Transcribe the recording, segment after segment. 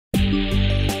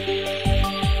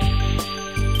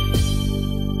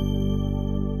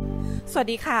สวัส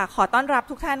ดีค่ะขอต้อนรับ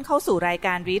ทุกท่านเข้าสู่รายก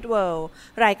าร Read World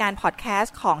รายการพอดแคส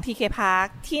ต์ของ TK Park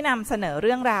ที่นำเสนอเ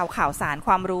รื่องราวข่าวสารค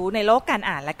วามรู้ในโลกการ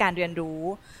อ่านและการเรียนรู้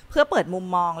เพื่อเปิดมุม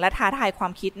มองและท้าทายควา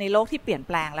มคิดในโลกที่เปลี่ยนแ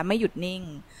ปลงและไม่หยุดนิ่ง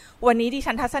วันนี้ดิ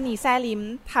ฉันทัศนีแซ่ลิ้ม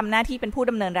ทำหน้าที่เป็นผู้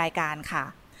ดำเนินรายการค่ะ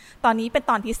ตอนนี้เป็น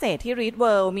ตอนพิเศษที่ Read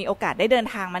World มีโอกาสได้เดิน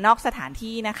ทางมานอกสถาน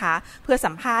ที่นะคะเพื่อ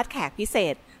สัมภาษณ์แขกพิเศ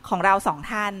ษของเราสอง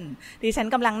ท่านดิฉัน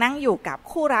กำลังนั่งอยู่กับ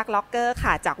คู่รักล็อกเกอร์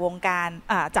ค่ะจา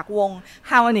กวง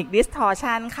Harmonic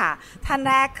Distortion ค่ะท่าน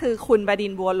แรกคือคุณบดิ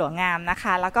นทร์ วหลวงงามนะค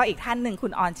ะแล้วก็อีกท่านหนึ่งคุ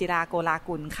ณออนจิราโกลา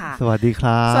กุลค่ะสวัสดีค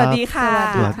รับสวัสดีค่ะ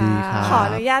สวัสดีครับขออ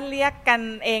นุญาตเรียกกัน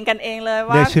เองเลย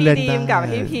ว่าพี่ดีมกับ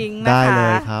พี่พิงค์นะคะได้เล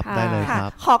ยครับได้เลยครับ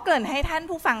ขอเกริ่นให้ท่าน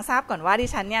ผู้ฟังทราบก่อนว่าดิ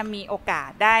ฉันเนี่ยมีโอกาส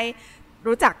ได้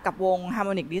รู้จักกับวง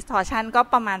Harmonic Distortion ก็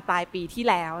ประมาณปลายปีที่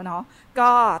แล้วเนาะ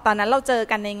ก็ตอนนั้นเราเจอ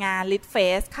กันในงาน Lit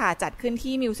Fest ค่ะจัดขึ้น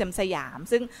ที่มิวเซียมสยาม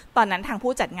ซึ่งตอนนั้นทาง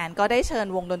ผู้จัดงานก็ได้เชิญ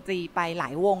วงดนตรีไปหลา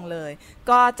ยวงเลย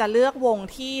ก็จะเลือกวง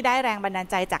ที่ได้แรงบันดาล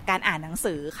ใจจากการอ่านหนัง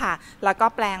สือค่ะแล้วก็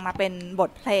แปลงมาเป็นบ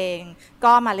ทเพลง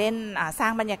ก็มาเล่นสร้า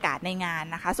งบรรยากาศในงาน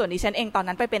นะคะส่วนดิฉันเองตอน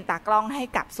นั้นไปเป็นตากล้องให้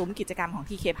กับซุ้มกิจกรรมของ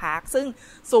TK Park ซึ่ง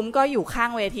ซุ้มก็อยู่ข้า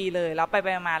งเวทีเลยแล้วไป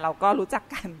มาเราก็รู้จัก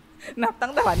กันนับตั้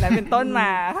งแต่วันนั้นเป็นต้นมา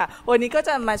ค่ะวันนี้ก็จ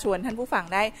ะมาชวนท่านผู้ฟัง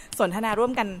ได้สนทนาร่ว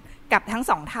มกันกับทั้ง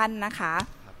สองท่านนะคะ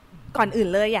ก่อนอื่น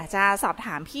เลยอยากจะสอบถ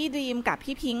ามพี่ดรีมกับ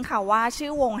พี่พิงค์ค่ะว่าชื่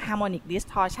อวง Harmonic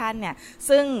Distortion เนี่ย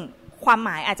ซึ่งความหม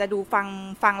ายอาจจะดู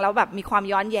ฟังแล้วแบบมีความ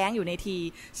ย้อนแย้งอยู่ในที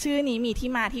ชื่อนี้มีที่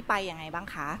มาที่ไปยังไงบ้าง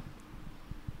คะ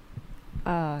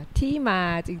ที่มา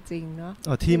จริงๆเนาะ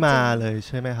ที่มาเลยใ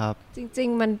ช่ไหมครับจริง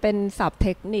ๆมันเป็นศัพท์เท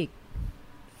คนิค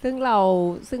ซึ่งเ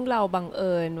ราบังเ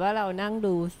อิญว่าเรานั่ง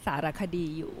ดูสารคดี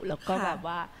อยู่แล้วก็แบบ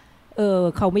ว่า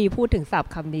เขามีพูดถึงศัพ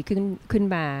ท์คำนี้ขึ้น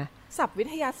มาศัพท์วิ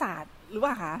ทยาศาสตร์หรือเป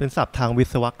ล่าคะเป็นศัพท์ทางวิ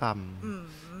ศวกรรม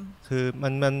คือ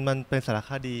มันเป็นสาร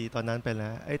คดีตอนนั้นเป็นแล้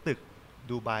วไอ้ตึก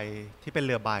ดูไบที่เป็นเ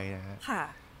รือใบนะฮะ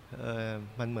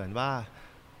มันเหมือนว่า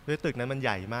ด้วยตึกนั้นมันให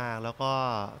ญ่มากแล้วก็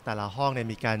แต่ละห้องเนี่ย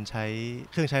มีการใช้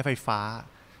เครื่องใช้ไฟฟ้า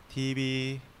ทีวี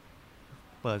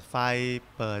เปิดไฟ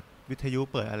เปิดวิทยุ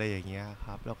เปิดอะไรอย่างเงี้ยค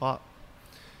รับแล้วก็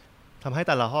ทำให้แ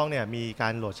ต่ละห้องเนี่ยมีกา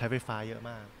รโหลดใช้ไฟฟ้าเยอะ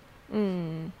มาก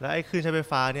แล้วไอ้คลื่นใช้ไฟ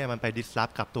ฟ้าเนี่ยมันไปดิสรับ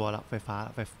กับตัวไฟ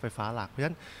ฟ้าหลักเพราะฉะ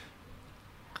นั้น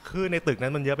คลื่นในตึกนั้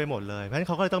นมันเยอะไปหมดเลยเพราะฉะนั้นเ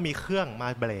ขาก็เลยต้องมีเครื่องมา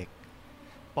เบรก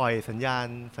ปล่อยสัญญา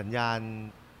ณ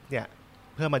เนี่ย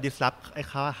เพื่อมาดิสรับไอ้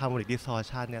คำว่า Harmonic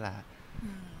Distortion เนี่ยแหละ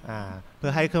เพื่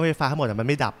อให้เครื่องไฟฟ้าทั้งหมดมัน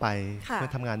ไม่ดับไปมัน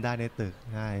ทำงานได้ในตึก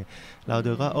ใช่เรา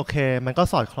ดูก็โอเคมันก็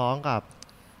สอดคล้องกับ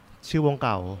ชื่อวงเ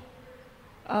ก่า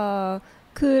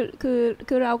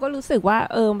คือเราก็รู้สึกว่า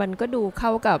มันก็ดูเข้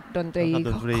ากับดนตรี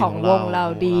ของวงเรา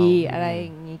ดีอะไรอ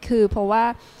ย่างนี้คือเพราะว่า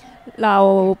เรา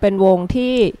เป็นวง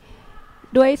ที่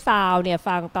ด้วยซาวด์เนี่ย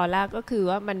ฟังตอนแรกก็คือ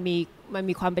ว่ามัน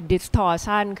มีความเป็น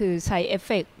distortion คือใช้เอฟเ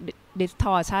ฟกต์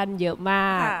distortion เยอะม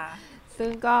ากซึ่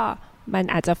งก็มัน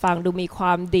อาจจะฟังดูมีคว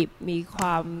ามดิบมีคว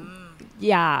าม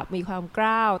หยาบมีความก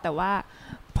ร้าวแต่ว่า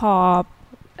พอ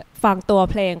ฟังตัว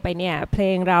เพลงไปเนี่ยเพล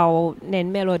งเราเน้น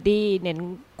เมโลดี้เน้น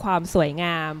ความสวยง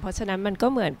ามเพราะฉะนั้นมันก็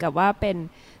เหมือนกับว่าเป็น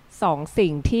สองสิ่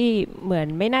งที่เหมือน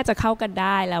ไม่น่าจะเข้ากันไ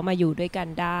ด้แล้วมาอยู่ด้วยกัน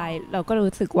ได้เราก็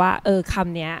รู้สึกว่าค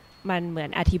ำนี้มันเหมือน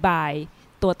อธิบาย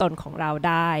ตัวตนของเราไ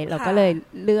ด้เราก็เลย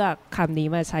เลือกคำนี้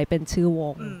มาใช้เป็นชื่อว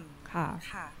งค่ะ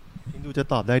ดูจะ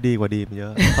ตอบได้ดีกว่าดีมเยอ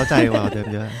ะเข้าใจกว่าเดิม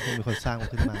เยอะมีคนสร้าง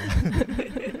ขึ้นมา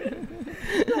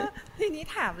ทีนี้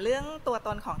ถามเรื่องตัวต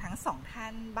นของทั้งสองท่า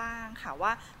นบ้างค่ะว่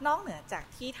านอกเหนือจาก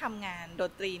ที่ทำงานด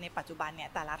นตรีในปัจจุบันเนี่ย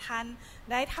แต่ละท่าน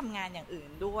ได้ทำงานอย่างอื่น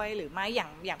ด้วยหรือไม่อ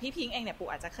ย่างพี่พิงค์เองเนี่ยปู่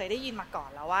อาจจะเคยได้ยินมาก่อน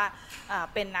แล้วว่า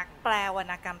เป็นนักแปลวร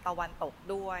รณกรรมตะวันตก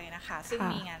ด้วยนะคะซึ่ง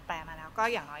มีงานแปลมาแล้วก็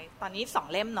อย่างน้อยตอนนี้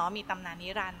2เล่มเนาะมีตำนานนิ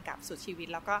รันดร์กับสุดชีวิต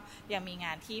แล้วก็ยังมีง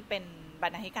านที่เป็นบ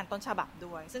รรณาธิการต้นฉบับ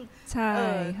ด้วยซึ่ง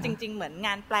จริงๆเหมือนง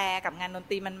านแปลกับงานดน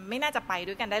ตรีมันไม่น่าจะไป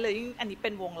ด้วยกันได้เลยอันนี้เป็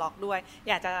นวงล็อกด้วย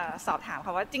อยากจะสอบถามค่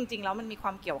ะว่าจริงๆแล้วมันมีคว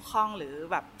ามเกี่ยวข้องหรือ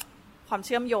แบบความเ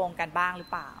ชื่อมโยงกันบ้างหรือ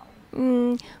เปล่า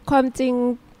ความจริง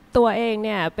ตัวเองเ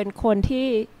นี่ยเป็นคนที่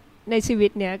ในชีวิ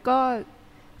ตเนี้ยก็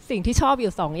สิ่งที่ชอบอ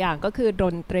ยู่2 อย่างก็คือด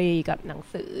นตรีกับหนัง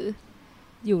สือ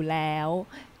อยู่แล้ว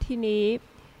ทีนี้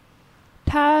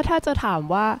ถ้าจะถาม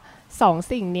ว่า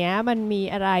2 สิ่งนี้มันมี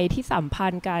อะไรที่สัมพั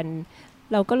นธ์กัน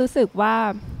เราก็รู้สึกว่า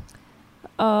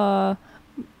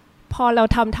พอเรา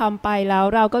ทำไปแล้ว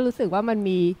เราก็รู้สึกว่ามัน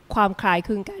มีความคล้ายค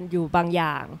ลึงกันอยู่บางอ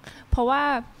ย่างเพราะว่า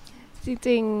จ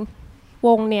ริงๆว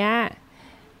งเนี้ย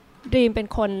ดรีมเป็น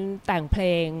คนแต่งเพล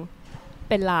ง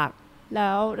เป็นหลักแล้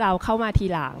วเราเข้ามาที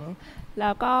หลังแล้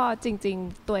วก็จริง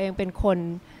ๆตัวเองเป็นคน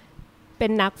เป็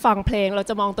นนักฟังเพลงเรา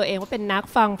จะมองตัวเองว่าเป็นนัก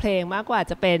ฟังเพลงมากกว่า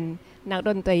จะเป็นนักด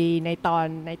นตรีใน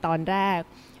ตอนแรก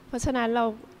เพราะฉะนั้น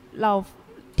เรา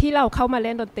ที่เราเข้ามาเ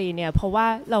ล่นดนตรีเนี่ยเพราะว่า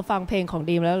เราฟังเพลงของ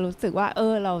ดีมแล้วรู้สึกว่า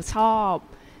เราชอบ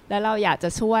แล้วเราอยากจะ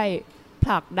ช่วย ผ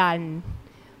ลักดัน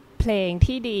เพลง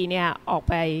ที่ดีเนี่ยออก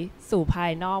ไปสู่ภา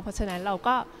ยนอกเพราะฉะนั้นเรา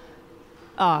ก็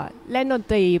เล่นดน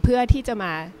ตรีเพื่อที่จะม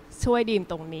าช่วยดีม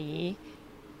ตรงนี้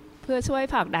เพื่อช่วย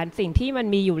ผลักดันสิ่งที่มัน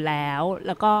มีอยู่แล้วแ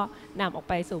ล้วก็นำออก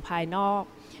ไปสู่ภายนอก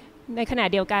ในขณะ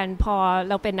เดียวกันพอ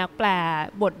เราเป็นนักแปล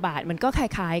บทบาทมันก็ค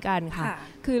ล้ายๆกันค่ะ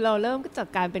คือเราเริ่มจาก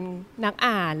การเป็นนัก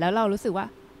อ่านแล้วเรารู้สึกว่า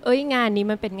งานนี้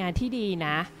มันเป็นงานที่ดีน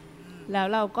ะแล้ว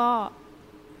เราก็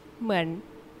เหมือน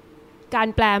การ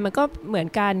แปลมันก็เหมือน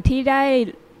การที่ได้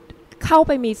เข้าไ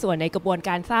ปมีส่วนในกระบวนก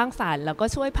ารสร้างสรรค์แล้วก็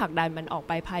ช่วยผลักดันมันออก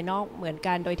ไปภายนอกเหมือน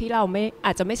กันโดยที่เราไม่อ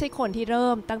าจจะไม่ใช่คนที่เริ่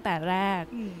มตั้งแต่แรก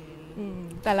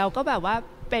แต่เราก็แบบว่า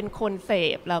เป็นคนเส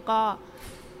พแล้วก็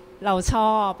เราช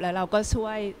อบแล้วเราก็ช่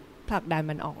วยผลักดัน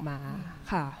มันออกมา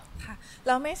ค่ะเ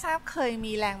ราไม่ทราบเคย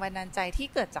มีแรงบันดาลใจที่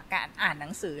เกิดจากการอ่านหนั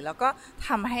งสือแล้วก็ท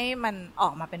ำให้มันออ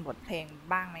กมาเป็นบทเพลง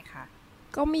บ้างไหมคะ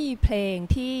ก็มีเพลง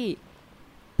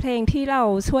ที่เรา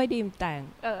ช่วยดีมแต่ง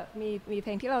มีเพ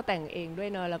ลงที่เราแต่งเองด้วย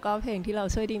เนอะแล้วก็เพลงที่เรา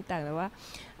ช่วยดีมแต่งแต่ว่า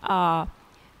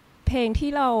เพลงที่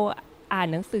เราอ่าน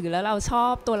หนังสือแล้วเราชอ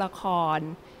บตัวละคร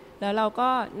แล้วเราก็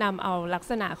นำเอาลัก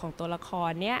ษณะของตัวละคร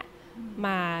เนี้ยม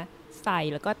าใส่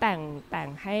แล้วก็แต่ง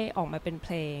ให้ออกมาเป็นเพ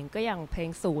ลงก็อย่างเพลง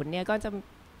ศูนย์เนี่ยก็จะ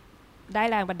ได้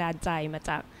แรงบันดาลใจมา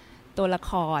จากตัวละ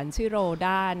ครชื่อโรด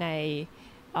าใน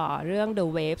เรื่อง The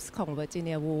Waves ของ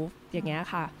Virginia Woolf อย่างเงี้ย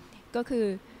ค่ะก็คือ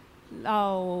เ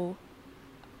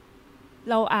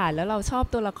ราอ่านแล้วเราชอบ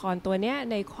ตัวละครตัวเนี้ย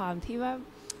ในความที่ว่า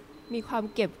มีความ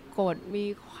เก็บกดมี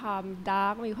ความดา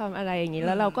ร์กมีความอะไรอย่างนี้แ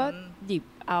ล้วเราก็หยิบ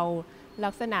เอาลั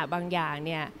กษณะบางอย่างเ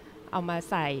นี่ยเอามา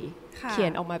ใส่เขีย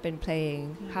นออกมาเป็นเพลง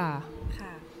ค่ะ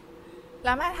แ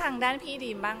ล้วมาทางด้านพี่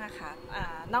ดีมบ้างอะคะ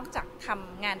นอกจากท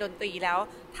ำงานดนตรีแล้ว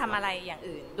ทำอะไรอย่าง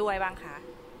อื่นด้วยบ้างคะ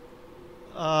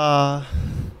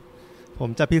ผม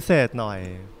จะพิเศษหน่อย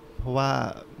เพราะว่า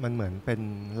มันเหมือนเป็น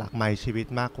หลักไมล์ชีวิต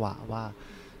มากกว่าว่า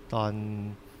ตอน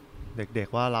เด็ก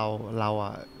ๆว่าเราอ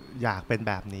ะอยากเป็น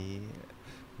แบบนี้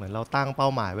เหมือนเราตั้งเป้า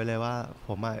หมายไว้เลยว่าผ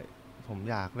ม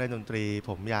อยากเล่นดนตรี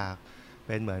ผมอยากเ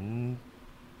ป็นเหมือน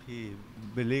พี่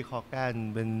บิลลี่คอร์แกน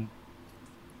เป็น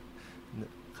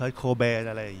เคิร์ทโคเบน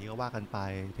อะไรอย่างนี้ก็ว่ากันไป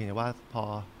เพียงแต่ว่า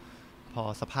พอ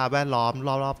สภาพแวดล้อม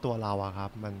รอบๆตัวเราอะครั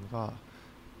บมันก็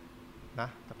นะ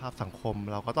สภาพสังคม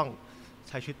เราก็ต้องใ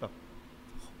ช้ชีวิตแบบ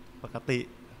ปกติ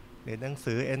เรียนหนัง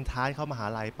สือเอนทรานซ์เข้ามหา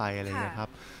ลัยไปอะไรอย่างเงี้ยครั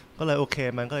บก็เลยโอเค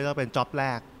มันก็เลยต้องเป็นจ็อบแร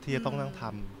กที่จะต้อง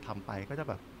ทำไปก็จะ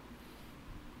แบบ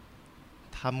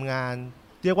ทำงาน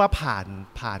เรียกว่าผ่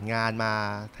านงานมา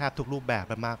แทบทุกรูปแบบ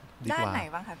มากดีกว่าด้านไหน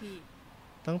บ้างคะพี่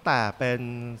ตั้งแต่เป็น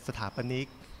สถาปนิก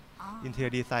อินเทอ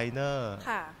ร์ดีไซเนอร์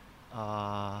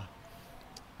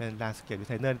เป็นแลนด์สเคปดี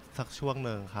ไซเนอร์สักช่วงห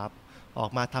นึ่งครับออ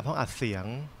กมาทำห้องอัดเสียง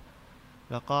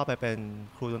แล้วก็ไปเป็น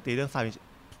ครูดนตรีเรื่องซาวด์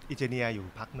อินเจเนียร์อยู่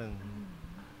พักหนึ่ง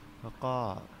แล้วก็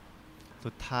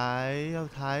สุดท้าย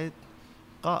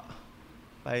ก็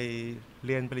ไปเ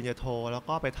รียนปริญญาโทแล้ว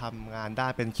ก็ไปทำงานได้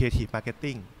เป็น Creative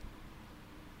Marketing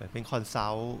เหมือนเป็นคอนซั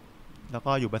ลท์แล้ว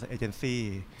ก็อยู่บริษัทเอเจนซี่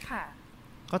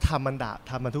ก็ทำมั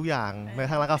นทุกอย่างแม้กระ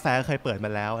ทั่งร้านกาแฟก็เคยเปิดมา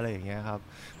แล้วอะไรอย่างเงี้ยครับ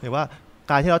หรือว่า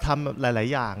การที่เราทำหลาย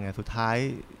ๆอย่างเนี่ยสุดท้าย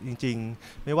จริง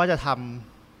ๆไม่ว่าจะ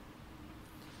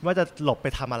หลบไป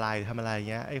ทำอะไร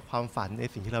เงี้ยไอ้ความฝันไอ้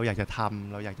สิ่งที่เราอยากจะท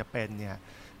ำเราอยากจะเป็นเนี่ย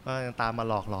ก็ยังตามมา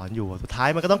หลอกหลอนอยู่สุดท้าย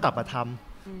มันก็ต้องกลับมาท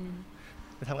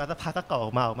ำไปทำงานสักพักก็ออ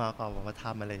กมาท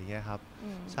ำอะไรอย่างเงี้ยครับ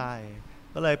ใช่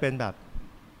ก็เลยแ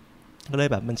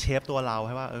บบมันเชฟตัวเราใ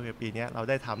ห้ว่าปีนี้เรา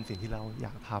ได้ทำสิ่งที่เราอย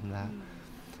ากทำแล้ว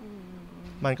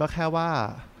มันก็แค่ว่า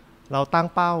เราตั้ง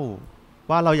เป้า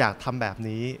ว่าเราอยากทำแบบ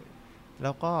นี้แ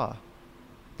ล้วก็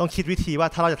ต้องคิดวิธีว่า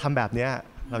ถ้าเราจะทำแบบนี้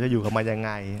เราจะอยู่กับมันยังไ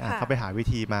งเขาไปหาวิ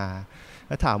ธีมาแ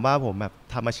ล้วถามว่าผมแบบ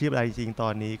ทำอาชีพอะไรจริงตอ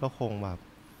นนี้ก็คงแบบ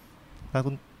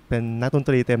เป็นนักดนต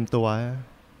รีเต็มตัว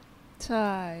ใช่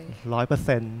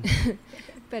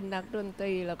 100% เป็นนักดนต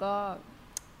รีแล้วก็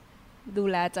ดู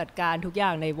แลจัดการทุกอย่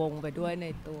างในวงไปด้วยใน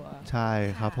ตัวใช่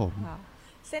ครับผม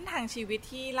เส้นทางชีวิต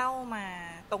ที่เล่ามา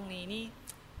ตรงนี้นี่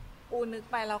ปูนึก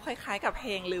ไปแล้วคล้ายๆกับเพ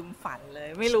ลงลืมฝันเลย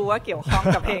ไม่รู้ว่าเกี่ยวข้อง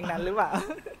กับเพลงนั้นหรือเปล่า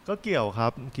ก็เกี่ยวครั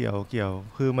บเกี่ยว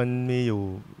คือมันมีอยู่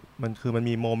มัน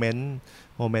มีโมเมน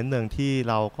ต์หนึ่งที่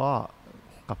เราก็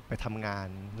กลับไปทำงาน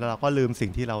แล้วเราก็ลืมสิ่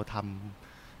งที่เราท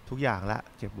ำทุกอย่างละ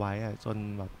เก็บไว้จน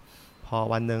แบบพอ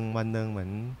วันหนึ่งเหมือ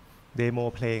นเดโม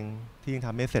เพลงที่ยังท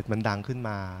ำไม่เสร็จมันดังขึ้น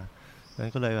มานั้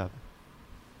นก็เลยแบบ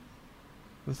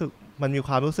รู้สึกมันมีค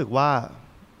วามรู้สึกว่า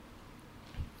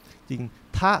จริง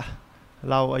ถ้า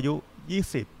เราอายุ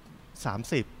20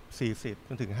 30 40จ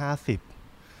นถึง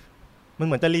50มันเ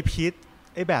หมือนจะรีพีท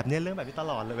ไอ้แบบนี้เรื่องแบบนี้ต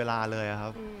ลอดเวลาเลยครั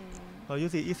บพออายุ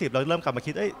20เราเริ่มกลับมา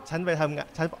คิดฉันไปทำงาน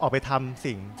ฉันออกไปทำ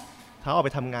สิ่งเขาออกไป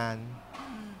ทำงาน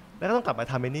แล้วก็ต้องกลับมา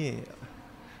ทำไอ้นี่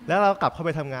แล้วเรากลับเข้าไ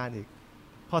ปทำงานอีก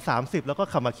พอ30แล้วก็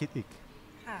กลับมาคิดอีก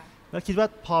แล้วคิดว่า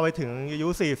พอไปถึงอายุ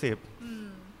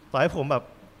40ต่อให้ผมแบบ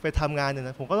ไปทำงานเนี่ยน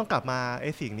ะผมก็ต้องกลับมาไอ้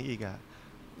สิ่งนี้อีกอะ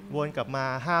วนกลับมา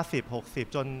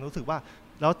50-60จนรู้สึกว่า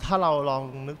แล้วถ้าเราลอง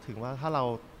นึกถึงว่าถ้าเรา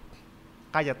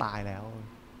ใกล้จะตายแล้ว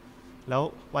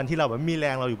วันที่เราแบบมีแร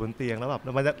งเราอยู่บนเตียงแล้วแบบ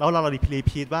แล้วเรารี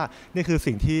พีทว่านี่คือ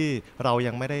สิ่งที่เรา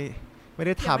ยังไม่ไ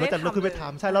ด้ทำแล้วแต่เราคือไปท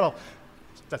ำใช่แล้วเรา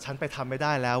แต่ฉันไปทำไม่ไ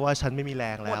ด้แล้วว่าฉันไม่มีแร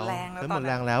งแล้วฉันหมดแ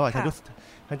รงแล้วอ่ะ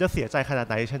ฉันจะเสียใจขนาด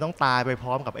ไหนฉันต้องตายไปพ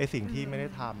ร้อมกับไอ้สิ่งที่ไม่ได้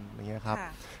ทำอย่างเงี้ยครับ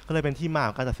ก็เลยเป็นที่มาข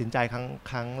องการตัดสินใจค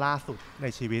รั้งล่าสุดใน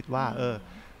ชีวิตว่า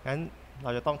งั้นเร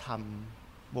าจะต้องท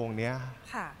ำวงเนี้ย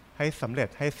ให้สำเร็จ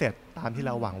ให้เสร็จตามที่เ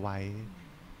ราหวังไว้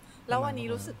แล้ววันนี้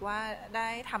รู้สึกว่าได้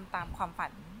ทำตามความฝั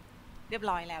นเรียบ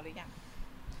ร้อยแล้วหรือยัง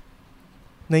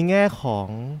ในแง่ของ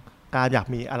การอยาก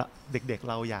มีเด็กๆ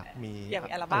เราอยากมี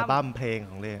อัลบั้มเพลง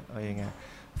ของเลยอะไรเงี้ย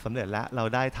สำเร็จแล้วเรา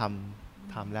ได้ท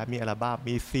ำแล้วมีอัลบั้ม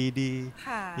มีซีดี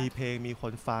มีเพลงมีค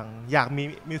นฟังอยากมี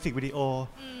มิวสิกวิดีโอ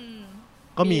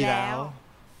ก็มีแล้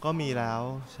ว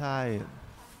ใช่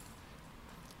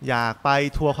อยากไป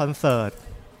ทัวร์คอนเสิร์ต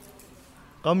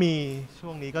ก็มีช่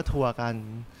วงนี้ก็ทัวร์กัน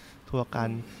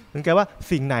เหมือนกันว่า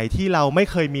สิ่งไหนที่เราไม่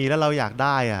เคยมีแล้วเราอยากไ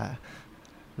ด้อ่ะ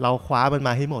เราคว้ามันม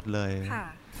าให้หมดเลย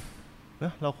น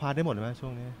ะเราคว้าได้หมดไหมช่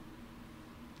วงนี้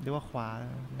เรียกว่าคว้า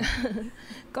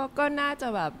ก็น่าจะ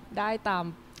แบบได้ตาม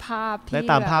ภาพ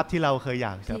ที่เราเคยอย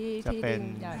ากจะเ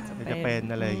ป็น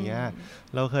อะไรอย่างเงี้ย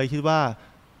เราเคยคิดว่า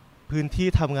พื้นที่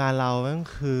ทำงานเรามัน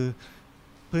คือ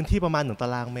พื้นที่ประมาณ1 ตา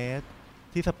รางเมตร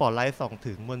ที่สปอตไลท์ส่อง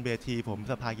ถึงบนเวทีผม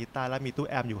สะพายกีตาร์แล้วมีตู้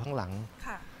แอมอยู่ข้างหลัง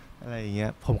อะไรอย่างเงี้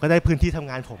ยผมก็ได้พื้นที่ทำ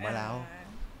งานผมมาแล้ว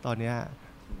ตอนเนี้ย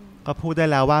ก็พูดได้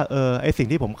แล้วว่าไอสิ่ง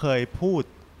ที่ผมเคยพูด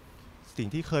สิ่ง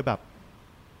ที่เคยแบบ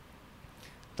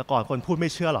แต่ก่อนคนพูดไม่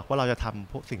เชื่อหรอกว่าเราจะท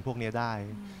ำสิ่งพวกนี้ได้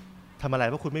ทำอะไร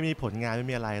เพราะคุณไม่มีผลงานไม่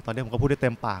มีอะไรตอนนี้ผมก็พูดได้เต็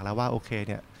มปากแล้วว่าโอเค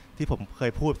เนี่ยที่ผมเค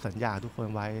ยพูดสัญญาทุกคน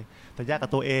ไว้สัญญากับ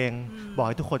ตัวเองบอกใ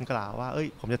ห้ทุกคนกล่าวว่า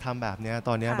ผมจะทำแบบนี้ต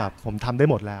อนนี้แบบผมทำได้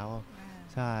หมดแล้ว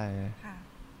ใช่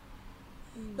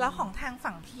แล้วของทาง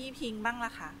ฝั่งพี่พิงบ้างล่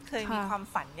ะคะเคยมีความ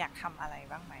ฝันอยากทำอะไร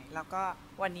บ้างไหมแล้วก็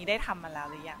วันนี้ได้ทำมาแล้ว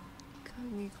หรือยังเคย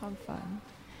มีความฝัน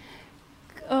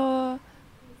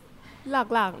ห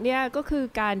ลักๆเนี่ยก็คือ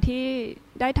การที่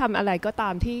ได้ทำอะไรก็ตา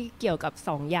มที่เกี่ยวกับ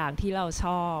2 อย่างที่เราช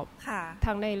อบ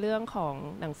ทั้งในเรื่องของ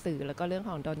หนังสือแล้วก็เรื่อง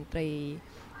ของดนตรี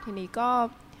ทีนี้ก็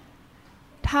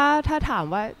ถ้าถาม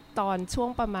ว่าตอนช่วง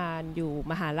ประมาณอยู่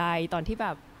มหาลัยตอนที่แบ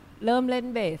บเริ่มเล่น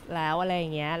เบสแล้วอะไรอย่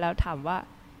างเงี้ยแล้วถามว่า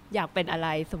อยากเป็นอะไร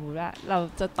สมมุติว่าเรา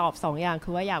จะตอบ2 อย่างคื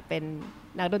อว่าอยากเป็น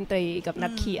นักดนตรีกับนั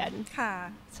กเขียน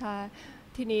ใช่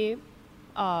ทีนี้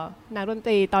นักดนต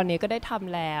รีตอนนี้ก็ได้ท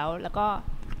ำแล้วก็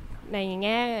ในแ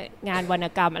ง่งานวรรณ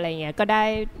กรรมอะไรเงี้ยก็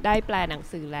ได้แปลหนัง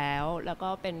สือแล้วก็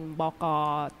เป็นบก.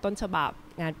ต้นฉบับ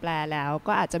งานแปลแล้ว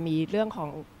ก็อาจจะมีเรื่องของ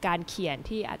การเขียน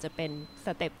ที่อาจจะเป็นส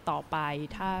เต็ปต่อไป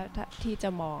ถ้าที่จะ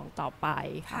มองต่อไป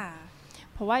ค่ะ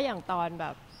เพราะว่าอย่างตอนแบ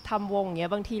บทำวงเงี้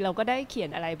ยบางทีเราก็ได้เขียน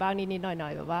อะไรบ้างนิดๆหน่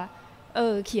อยๆแบบว่า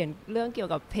เขียนเรื่องเกี่ยว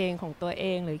กับเพลงของตัวเอ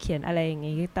งหรือเขียนอะไรอย่าง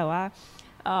งี้แต่ว่า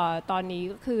ตอนนี้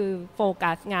ก็คือโฟ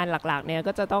กัสงานหลักๆเนี่ย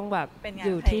ก็จะต้องแบบอ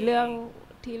ยู่ที่เรื่อ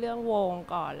งวง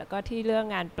ก่อนแล้วก็ที่เรื่อง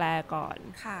งานแปลก่อน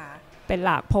เป็นห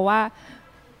ลักเพราะว่า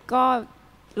ก็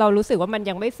เรารู้สึกว่ามัน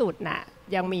ยังไม่สุดนะ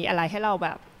ยังมีอะไรให้เราแบ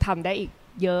บทำได้อีก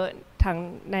เยอะทั้ง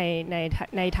ใ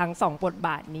นทั้ง2 บทบ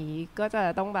าทนี้ก็จะ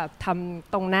ต้องแบบท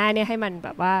ำตรงหน้าเนี่ยให้มันแบ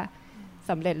บว่า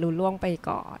สำเร็จลุล่วงไป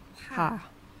ก่อนค่ะ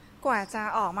กว่าจะ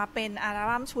ออกมาเป็นอัล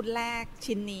บั้มชุดแรก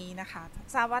ชิ้นนี้นะคะ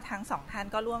ทราบว่าทั้ง2 ท่าน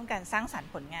ก็ร่วมกันสร้างสรรค์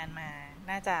ผลงานมา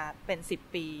น่าจะเป็น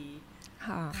10 ปี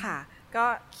ค่ะก็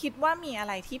คิดว่ามีอะ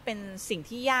ไรที่เป็นสิ่ง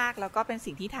ที่ยากแล้วก็เป็น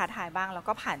สิ่งที่ท้าทายบ้างแล้ว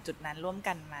ก็ผ่านจุดนั้นร่วม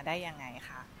กันมาได้ยังไง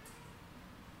คะ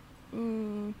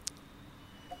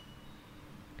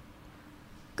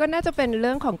ก็น่าจะเป็นเ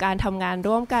รื่องของการทำงาน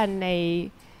ร่วมกัน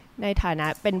ในฐานะ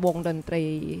เป็นวงดนตรี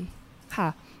ค่ะ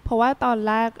เพราะว่าตอน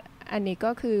แรกอันนี้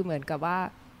ก็คือเหมือนกับว่า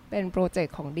เป็นโปรเจก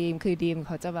ต์ของดีมคือดีมเ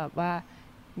ขาจะแบบว่า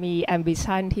มี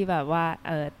ambition ที่แบบว่า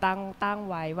ตั้ง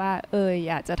ไว้ว่า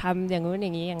อยากจะทำอย่างนู้นอย่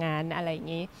างนี้อย่างนั้นอะไรอย่าง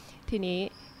นี้ทีนี้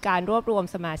การรวบรวม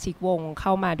สมาชิกวงเข้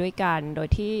ามาด้วยกันโดย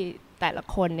ที่แต่ละ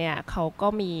คนเนี่ยเขาก็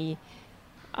มี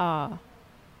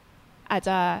อาจ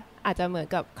จะเหมือน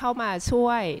กับเข้ามาช่ว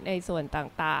ยในส่วน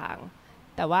ต่าง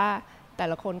ๆแต่ว่าแต่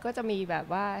ละคนก็จะมีแบบ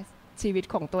ว่าชีวิต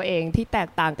ของตัวเองที่แตก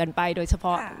ต่างกันไปโดยเฉพ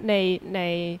าะใน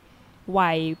วั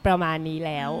ยประมาณนี้แ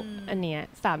ล้วอันเนี้ย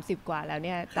30 กว่าแล้วเ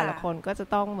นี่ยแต่ละคนก็จะ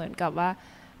ต้องเหมือนกับว่า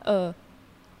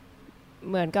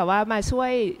เหมือนกับว่ามาช่ว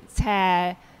ยแช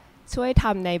ร์ช่วยท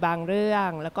ำในบางเรื่อง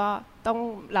แล้วก็ต้อง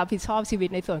รับผิดชอบชีวิต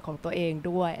ในส่วนของตัวเอง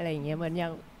ด้วยอะไรอย่างเงี้ยเหมือนอ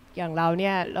ย่างเราเ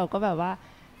นี่ยเราก็แบบว่า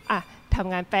ท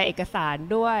ำงานแปลเอกสาร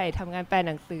ด้วยทำงานแปลห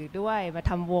นังสือด้วยมา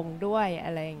ทำวงด้วยอ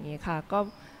ะไรอย่างเงี้ยค่ะ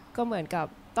ก็เหมือนกับ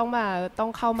ต้อ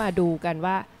งเข้ามาดูกัน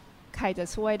ว่า ใครจะ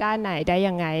ช่วยด้านไหนได้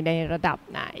ยังไงในระดับ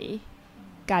ไหน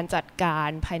การจัดการ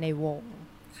ภายในวง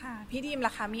ค่ะพี่ดีมล่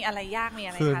ะคะมีอะไรยากมีอ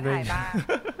ะไรท้าทายบ้าง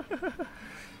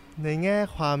ในแง่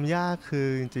ความยากคือ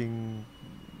จริง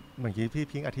ๆเมื่อกี้พี่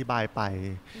พิงค์อธิบายไป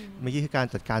เมื่อกี้คือการ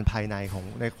จัดการภายในข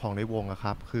องในวงอะค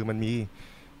รับคือมันมี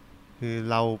คือ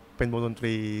เราเป็นวงดนต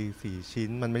รี4ชิ้น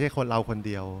มันไม่ใช่คนเราคนเ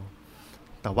ดียว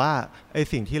แต่ว่าไอ้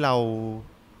สิ่งที่เรา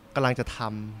กำลังจะท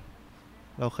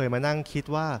ำเราเคยมานั่งคิด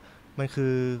ว่ามันคื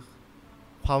อ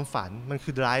ความฝันมันคื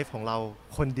อ drive ของเรา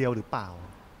คนเดียวหรือเปล่า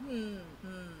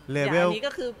เลเวลนี้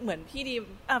ก็คือเหมือนพี่ดี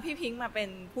พี่พิงค์มาเป็น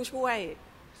ผู้ช่วย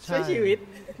ชีวิต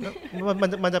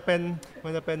มันจะเป็น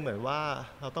เหมือนว่า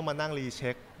เราต้องมานั่งรีเ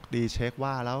ช็ค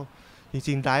ว่าแล้วจ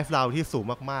ริงๆ drive เราที่สูง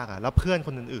มากๆอ่ะแล้วเพื่อนค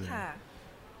นอื่น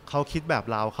ๆเขาคิดแบบ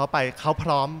เราเขาพ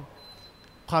ร้อม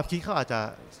ความคิดเขาอาจจะ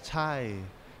ใช่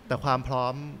แต่ความพร้อ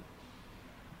ม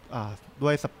ด้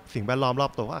วยสิ่งแวดล้อมรอ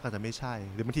บตัวก็อาจจะไม่ใช่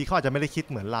หรือบางทีเขาอาจจะไม่ได้คิด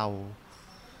เหมือนเรา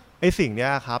ไอ้สิ่งนี้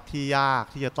ครับที่ยาก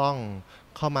ที่จะต้อง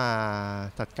เข้ามา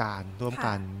จัดการร่วม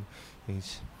กัน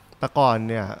แต่ก่อน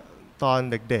เนี่ยตอน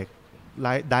เด็กๆ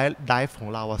ไดฟ์ของ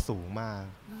เราสูงมาก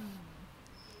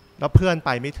แล้วเพื่อนไป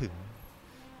ไม่ถึง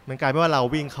มันกลายเป็นว่าเรา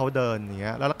วิ่งเขาเดินอย่างเ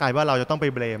งี้ยแล้วกลายว่าเราจะต้องไป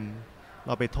เบลมเ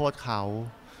ราไปโทษเขา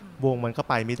วงมันก็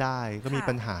ไปไม่ได้ก็มี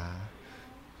ปัญหา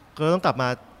ก็ต้องกลับมา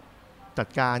จัด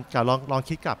การกับลอง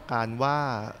คิดกลับกันว่า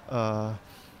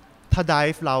ถ้าได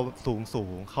ฟ์เราสู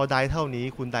งเขาไดฟ์เท่านี้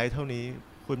คุณไดฟ์เท่านี้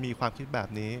คุณมีความคิดแบบ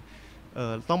นี้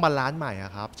ต้องบาลานซ์ใหม่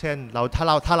ครับเช่นถ้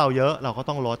าเราเยอะเราก็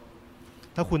ต้องลด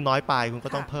ถ้าคุณน้อยไปคุณก็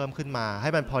ต้องเพิ่มขึ้นมาให้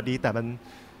มันพอดีแต่มัน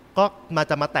ก็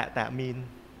จะมาแตะมีน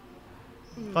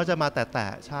ก็จะมาแตะ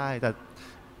ใช่แ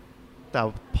ต่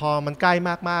พอมันใกล้ม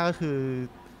ากๆก็คือ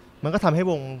มันก็ทำให้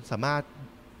วงสามารถ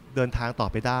เดินทางต่อ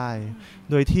ไปได้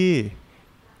โดยที่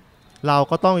เรา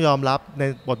ก็ต้องยอมรับใน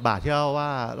บทบาทที่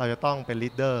เราจะต้องเป็นลี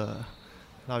ดเดอร์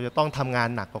เราจะต้องทำงาน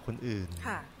หนักกว่าคนอื่น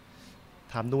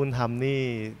ทำนู่นทำนี่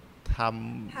ท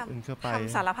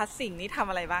ำสารพัดสิ่งนี้ทำ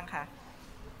อะไรบ้างคะ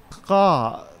ก็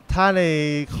ถ้าใน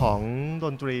ของด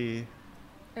นตรี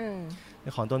ใน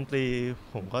ของดนตรี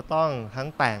ผมก็ต้องทั้ง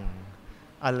แต่ง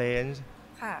arrange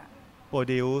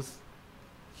produce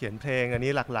เขียนเพลงอัน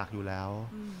นี้หลักๆอยู่แล้ว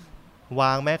ว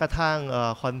างแม้กระทั่ง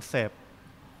คอนเซปต์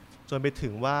จนไปถึ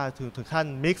งว่าถึงขั้น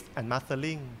mix and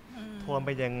mastering โทนเ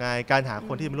ป็นยังไงการหาค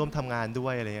นที่มาร่วมทำงานด้ว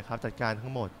ยอะไรครับจัดการทั้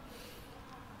งหมด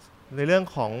ในเรื่อง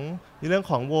ข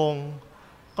องวง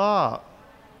ก็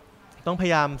ต้องพย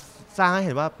ายามสร้างให้เ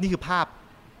ห็นว่านี่คือภ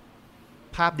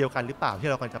าพเดียวกันหรือเปล่าที่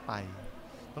เรากำลังจะไป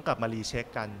ต้องกลับมารีเช็ค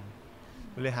กัน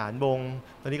บริหารวง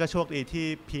ตอนนี้ก็โชคดีที่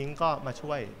พิงก์ก็มา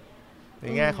ช่วยใน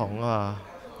แง่ของ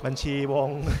บัญชีวง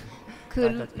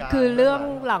คือเรื่อง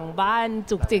หลังบ้าน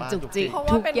จุกจิกเพราะ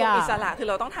ว่าเป็นวงอิสระคือ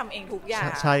เราต้องทำเองทุกอย่าง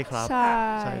ใช่ครับ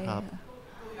ใช่ครับ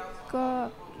ก็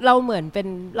เราเห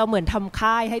มือนทำ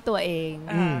ค่ายให้ตัวเอง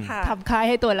ทำค่าย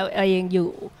ให้ตัวเราเองอ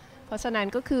ยู่เพราะฉะนั้น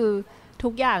ก็คือทุ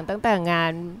กอย่างตั้งแต่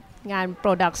งานโป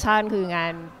รดักชันคืองา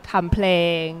นทำเพล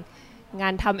งงา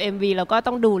นทำ MV แล้วก็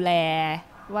ต้องดูแล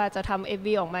ว่าจะทำ MV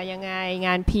ออกมายังไงง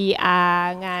าน PR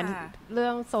งานเรื่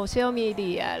องโซเชียลมีเดี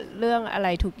ยเรื่องอะไร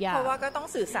ทุกอย่างเพราะว่าก็ต้อง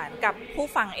สื่อสารกับผู้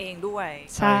ฟังเองด้วย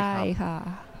ใช่ค่ะ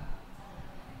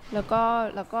แล้ว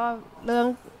ก็เรื่อ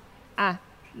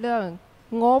ง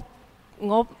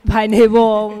งบภายในว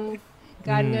ง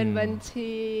การเงินบัญ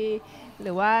ชีห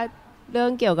รือว่าเรื่อ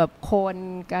งเกี่ยวกับคน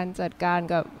การจัดการ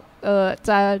กับ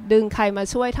จะดึงใครมา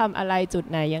ช่วยทำอะไรจุด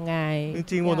ไหนยังไงจ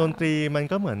ริงๆวงดนตรีมัน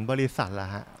ก็เหมือนบริษัทละ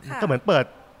ฮะก็เหมือนเปิด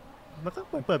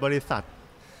บริษัท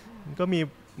มันก็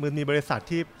มีบริษัท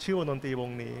ที่ชื่อวงดนตรีว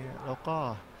งนี้แล้วก็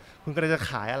คุณก็จะ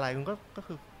ขายอะไรก็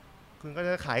คือคุณก็จ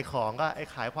ะขายของก็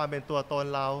ขายความเป็นตัวตน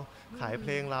เราขายเพ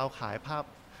ลงเราขายภาพ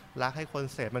ลักษณ์ให้คน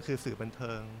เสพมันคือสื่อบันเ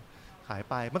ทิงขาย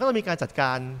ไปมันก็ต้องมีการจัดก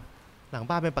ารหลัง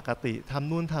บ้านเป็นปกติท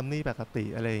ำนู่นทำนี่ปกติ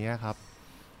อะไรอย่างเงี้ยครับ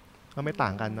ก็ไม่ต่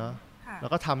างกันเนาะแล้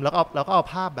วก็ทำแล้วก็เอา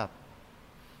ภาพแบบ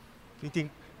จ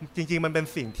ริงมันเป็น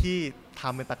สิ่งที่ท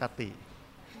ำเป็นปกติ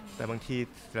แต่บางที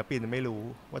ศิลปินไม่รู้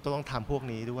ว่าต้องทำพวก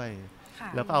นี้ด้วย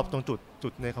แล้วก็เอาตรงจุ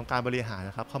ดในของการบริหาร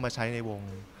นะครับเข้ามาใช้ในวง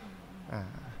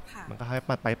มันก็ให้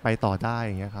ไปต่อได้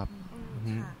อย่างเงี้ยครับ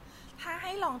ถ้าใ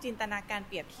ห้ลองจินตนาการเ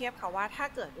ปรียบเทียบค่ะว่าถ้า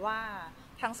เกิดว่า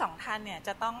ทั้งสองท่านเนี่ยจ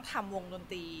ะต้องทำวงดน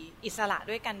ตรีอิสระ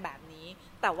ด้วยกันแบบนี้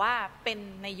แต่ว่าเป็น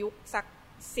ในยุคสัก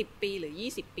10 ปีหรือ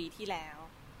20 ปีที่แล้ว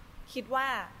คิดว่า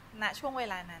ณช่วงเว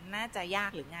ลานั้นน่าจะยา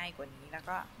กหรือง่ายกว่านี้แล้ว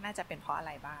ก็น่าจะเป็นเพราะอะไ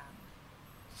รบ้าง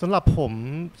สำหรับผม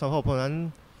นั้น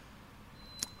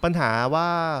ปัญหา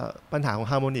ของ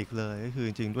ฮาร์โมนิกเลยก็คือ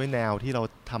จริงๆด้วยแนวที่เรา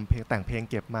ทำเพลงแต่งเพลง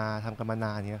เก็บมาทำกันมาน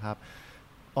านเนี้ยครับ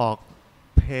ออก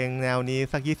เพลงแนวนี้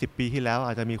สัก20 ปีที่แล้วอ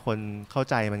าจจะมีคนเข้า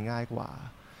ใจมันง่ายกว่า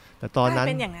แต่ตอนนั้น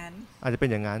อาจจะเป็น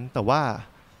อย่างนั้นแต่ว่า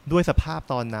ด้วยสภาพ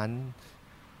ตอนนั้น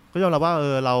ก็ยอมรับว่า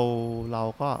เรา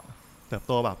ก็เติบโ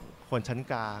ตแบบคนชั้น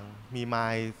กลางมี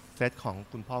mindset ของ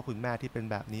คุณพ่อคุณแม่ที่เป็น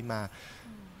แบบนี้มา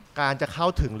การจะเข้า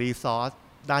ถึงรีซอส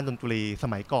ด้านดนตรีส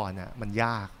มัยก่อนน่ะมันย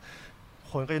าก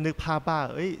คนก็จะนึกภาพว่า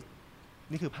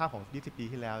นี่คือภาพของ20 ปี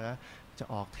ที่แล้วนะจะ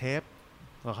ออกเทป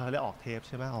เขาเรียกออกเทปใ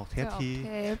ช่ไหมออกเทปที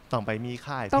ต้องไปมี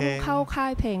ค่ายเพลงต้องเข้าค่า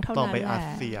ยเพลงเท่านั้นต้องไปอัด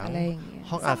เสียง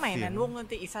ห้องอัดเสียงสมัยนั้นวงดน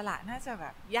ตรีอิสระน่าจะแบ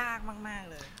บยากมากๆ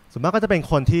เลยส่วนมากก็จะเป็น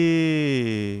คนที่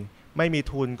ไม่มี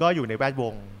ทุนก็อยู่ในแวดว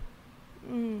ง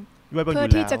เพื่อ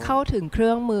ที่จะเข้าถึงเค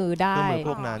รื่องมือได้พ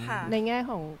วกนั้นในแง่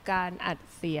ของการอัด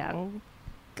เสียง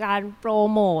การโปร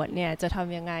โมทเนี่ยจะท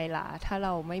ำยังไงล่ะถ้าเร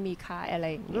าไม่มีค่ายอะไร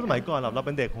อย่างเงี้ยสมัยก่อนเราเ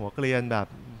ป็นเด็กหัวเกรียนแบบ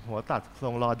หัวตัดทร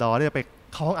งรอดอเนี่ยไป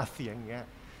เข้าห้องอัดเสียงอย่างเงี้ย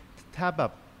ถ้าแบ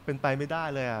บเป็นไปไม่ได้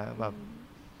เลยอ่ะแบบ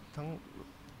ทั้ง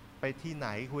ไปที่ไหน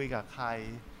คุยกับใคร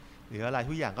หรืออะไร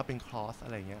ทุกอย่างก็เป็นคลอสอะ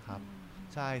ไรอย่างเงี้ยครับ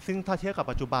ใช่ซึ่งถ้าเทียบกับ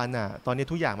ปัจจุบันน่ะตอนนี้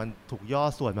ทุกอย่างมันถูกย่อ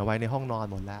ส่วนมาไว้ในห้องนอน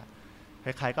หมดแล้ว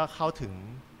ใครๆก็เข้าถึง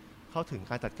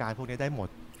การจัดการพวกนี้ได้หมด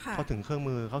เข้าถึงเครื่อง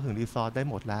มือเข้าถึงรีซอสได้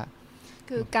หมดแล้ว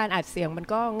คือการอัดเสียงมัน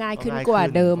ก็ง่ายขึ้นกว่า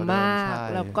เดิมมาก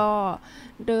แล้วก็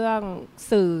เรื่อง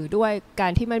สื่อด้วยกา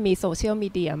รที่มันมีโซเชียลมี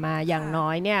เดียมาอย่างน้อ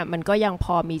ยเนี่ยมันก็ยังพ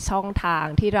อมีช่องทาง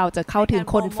ที่เราจะเข้าถึง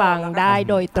คนฟังได้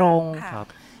โดยตรง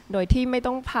โดยที่ไม่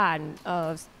ต้องผ่าน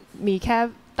มีแค่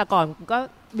แต่ก่อนก็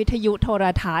วิทยุโทร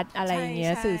ทัศน์อะไรอย่างเงี้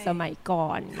ยสื่อสมัยก่อ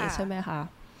นใช่ไหมคะ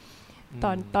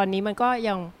ตอนนี้มันก็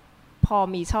ยังพอ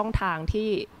มีช่องทางที่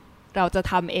เราจะ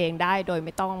ทำเองได้โดยไ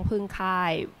ม่ต้องพึ่งค่า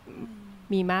ย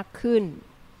มีมากขึ้น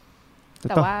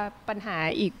แต่ว่าปัญห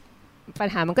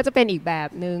ามันก็จะเป็นอีกแบบ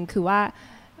นึงคือว่า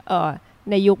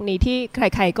ในยุคนี้ที่ใ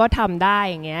ครๆก็ทำได้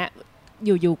อย่างเงี้ยอ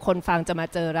ยู่ๆคนฟังจะมา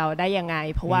เจอเราได้ยังไง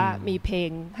เพราะว่ามีเพลง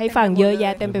ให้ฟังเยอะแย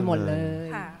ะเต็มไปหมดเลย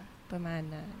ประมาณ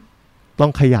นั้นต้อ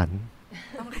งขยัน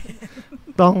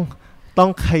ต้อ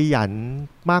งขยัน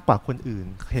มากกว่าคนอื่น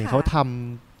เห็นเขาท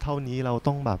ำเท่านี้เรา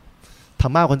ต้องแบบท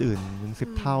ำมากกว่าคนอื่นถึง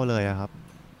10 เท่าเลยครับ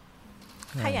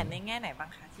ขยันในแง่ไหนบ้าง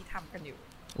คะที่ทำกันอยู่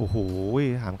โอ้โห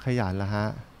ถามขยันละฮะ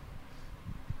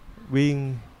วิ่ง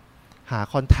หา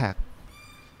คอนแทค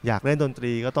อยากเล่นดนต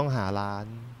รีก็ต้องหาร้าน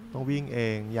ต้องวิ่งเอ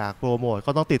งอยากโปรโมท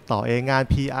ก็ต้องติดต่อเองงาน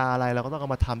PR อะไรเราก็ต้องเอา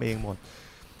มาทำเองหมด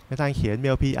ไม่ต้องเขียนเม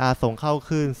ล PR ส่งเข้า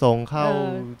ขึ้นส่งเข้า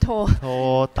โทร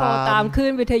ตามขึ้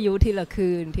นวิทยุทีละคื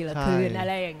นอะ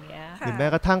ไรอย่างเงี้ยหรือแม้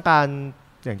กระทั่งการ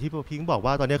อย่างที่พิงค์บอก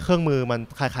ว่าตอนนี้เครื่องมือมัน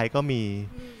ใครๆก็มี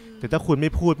แต่ถ้าคุณไ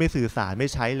ม่พูดไม่สื่อสารไม่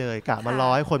ใช้เลยกะมารอ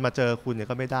ให้คนมาเจอคุณเนี่ย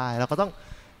ก็ไม่ได้เราก็ต้อง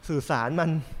สื่อสารมัน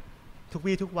ทุก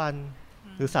วี่ทุกวัน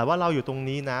สื่อสารว่าเราอยู่ตรง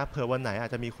นี้นะเผื่อวันไหนอา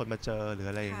จจะมีคนมาเจอหรือ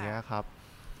อะไรอย่างเงี้ยครับ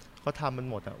ก็ทำมัน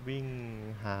หมดอะวิ่ง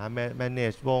หาแมเน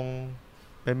จวง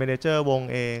เป็นแมเนเจอร์วง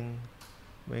เอง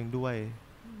ด้วย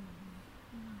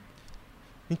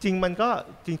จริงๆมัน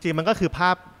ก็คือภ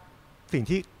าพสิ่ง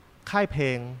ที่ค่ายเพล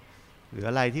งหรือ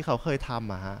อะไรที่เขาเคยท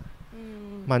ำอะฮะ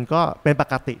มันก็เป็นป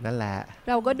กตินั่นแหละ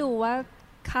เราก็ดูว่า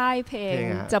ค่ายเพลง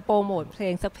จะโปรโมทเพล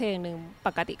งสักเพลงหนึ่งป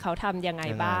กติเขาทำยังไง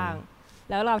บ้าง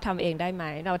แล้วเราทำเองได้ไหม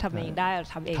เราทำเองได้เรา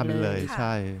ทำเองเลยใ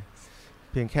ช่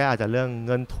เพียงแค่อาจจะเรื่องเ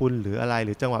งินทุนหรืออะไรห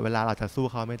รือจังหวะเวลาเราจะสู้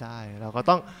เขาไม่ได้เราก็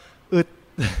ต้อง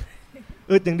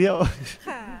อึดอย่างเดียว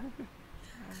ค่ะ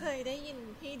เคยได้ยิน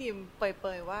พี่ดิมเป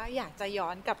ยๆว่าอยากจะย้อ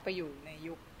นกลับไปอยู่ใน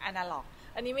ยุคอนาล็อก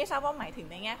อันนี้ไม่ทราบว่าหมายถึง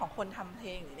ในแง่ของคนทำเพล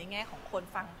งหรือในแง่ของคน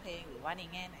ฟังเพลงหรือว่าใน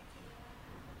แง่ไหน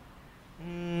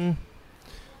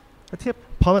เทียบ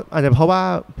เพราะอาจจะเพราะว่า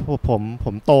ผ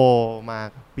มโตมา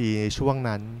ปีช่วง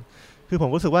นั้นคือผม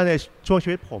รู้สึกว่าในช่วงชี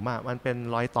วิตผมอ่ะมันเป็น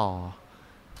รอยต่อ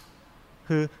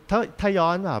คือถ้าย้อ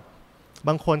นแบบบ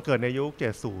างคนเกิดในยุค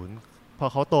70พอ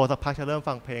เขาโตสักพักจะเริ่ม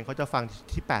ฟังเพลงเขาจะฟัง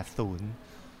ที่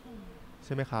80ใ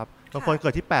ช่ไหมครับบางคนเกิ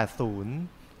ดที่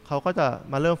80เขาก็จะ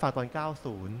มาเริ่มฟังตอน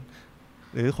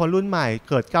90หรือคนรุ่นใหม่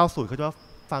เกิด90เขาจะ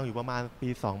ฟังอยู่ประมาณปี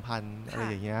2000อะไร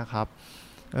อย่างเงี้ยครับ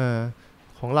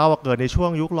ของเราเกิดในช่ว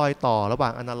งยุครอยต่อระหว่า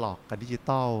งอนาล็อกกับดิจิต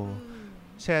อล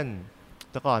เช่น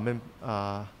แต่ก่อนเป็น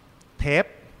เท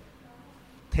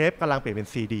ปกำลังเปลี่ยนเป็น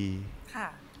ซีดี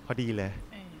พอดีเลย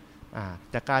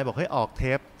จากการบอกให้ออกเท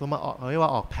ปต้องมาออกเรียกว่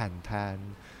าออกแผ่นแทน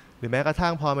หรือแม้กระทั่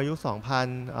งพอมายุค2000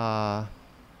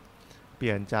เป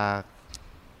ลี่ยนจาก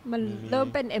มันเริ่ม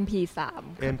เป็น MP3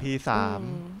 เป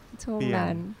ลี่ย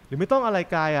นหรือไม่ต้องอะไร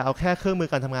ไกลเอาแค่เครื่องมือ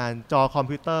การทำงานจอคอม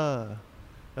พิวเตอร์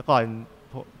แล้วก่อน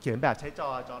เขียนแบบใช้จอ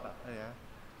แบบอะไรนะ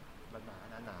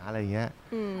หนาอะไรอย่างเงี้ย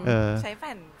ใช้แ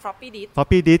ผ่น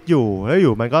floppy disk อยู่แล้วอ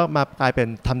ยู่มันก็มากลายเป็น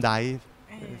ทำไดร์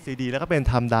ซีดีแล้วก็เป็น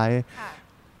ทำไดร์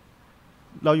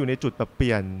เราอยู่ในจุดแบบเป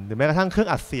ลี่ยนหรือแม้กระทั่งเครื่อง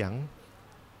อัดเสียง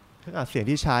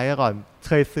ที่ใช้ก่อนเ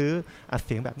คยซื้ออัดเ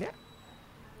สียงแบบเนี้ย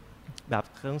แบบ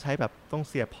ต้องใช้แบบต้อง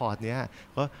เสียบพอร์ตเนี้ย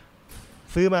ก็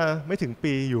ซื้อมาไม่ถึง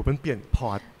ปีอยู่มันเปลี่ยนพ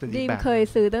อร์ตเป็นอีกแบบเคย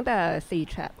ซื้อตั้งแต่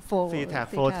4 track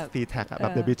 4 track แบ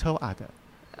บ The Beatles อัด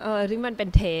ที่มันเป็น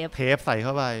เทปใส่เข้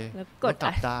าไปแล้วกดก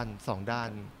ลับด้าน2ด้าน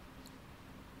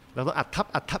เราต้องอัด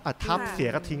ทับเสีย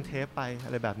ก็ทิ้งเทปไปอ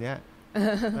ะไรแบบเนี้ย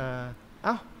เ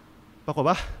อ้าปรากฏ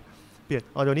ว่าเปลี่ยน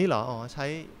เดี๋ยวนี้เหรอใช้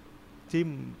จิ้ม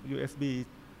USB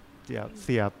เ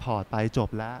สียบพอร์ตไปจบ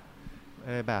แล้วอ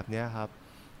ะไรแบบเนี้ยครับ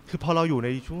คือพอเราอยู่ใน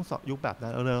ช่วงยุคแบบนั้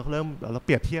นเราเริ่มเราเป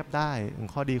รียบเทียบได้ถึง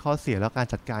ข้อดีข้อเสียแล้วการ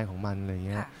จัดการของมันอะไรเ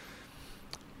งี้ย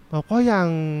เราก็ยัง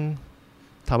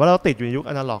ถามว่าเราติดอยู่ในยุค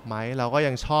อนาล็อกไหมเราก็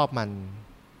ยังชอบมัน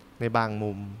ในบาง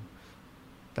มุม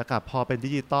แต่กลับพอเป็นดิ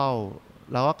จิตอล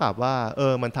เราก็กลับว่า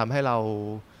มันทำให้เรา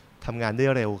ทำงานได้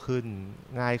เร็วขึ้น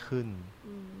ง่ายขึ้น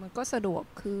มันก็สะดวก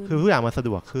ขึ้นคือทุกอย่างมันสะด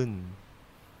วกขึ้น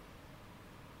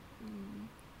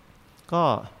ก็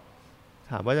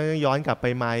ถามว่ายังย้อนกลับไป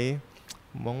ไหม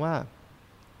มองว่า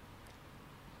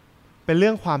เป็นเรื่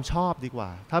องความชอบดีกว่า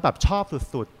ถ้าแบบชอบ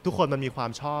สุดๆทุกคนมันมีควา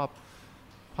มชอบ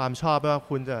ไม่ว่า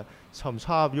คุณจะช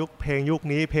อบยุคเพลงยุค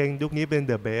นี้เพลงยุคนี้เป็น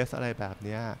the best อะไรแบบ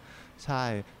นี้ใช่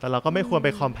แต่เราก็ไม่ควรไป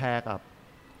คอมแพร์กับ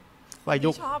ว่า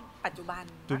ยุคชอบปัจจุบัน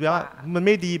ว่ามันไ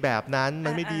ม่ดีแบบนั้นมั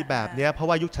นไม่ดีแบบนี้เพราะ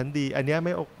ว่ายุคฉันดีอันนี้ไ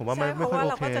ม่ผมว่ามันไม่ค่อยโอเคเพราะว่า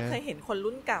เราก็จะเคยเห็นคน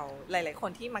รุ่นเก่าหลายๆค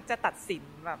นที่มักจะตัดสิน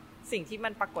แบบสิ่งที่มั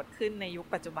นปรากฏขึ้นในยุค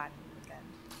ปัจจุบัน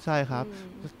ใช่ครับ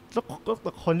แล้ว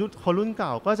คนรุ่นเก่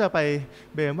าก็จะไป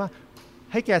เบมว่า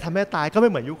ให้แกทำให้ตายก็ไม่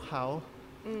เหมือนยุคเขา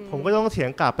ผมก็ต้องเถีย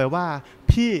งกลับไปว่า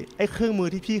พี่ไอ้เครื่องมือ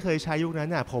ที่พี่เคยใช้ยุคนั้น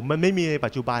น่ะผมมันไม่มีในปั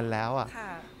จจุบันแล้วอ่ะ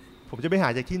ผมจะไปหา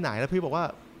จากที่ไหนแล้วพี่บอกว่า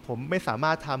ผมไม่สาม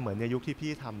ารถทำเหมือนในยุคที่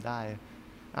พี่ทำได้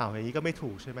อย่างนี้ก็ไม่ถู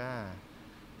กใช่ไหม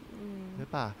ใช่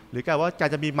ป่ะหรือการ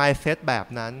จะมี mindset แบบ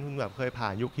นั้นคุณแบบเคยผ่า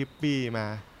นยุคฮิปปี้มา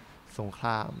สงคร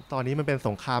ามตอนนี้มันเป็นส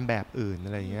งครามแบบอื่นอ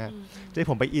ะไรเงี้ยจะให้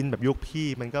ผมไปอินแบบยุคพี่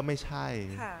มันก็ไม่ใช่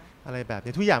อะไรแบบ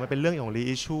นี้ทุกอย่างมันเป็นเรื่องของ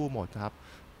reissue หมดครับ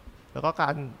แล้วก็กา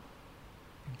ร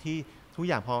ที่ทุก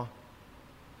อย่างพอ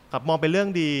กลับมองเป็นเรื่อง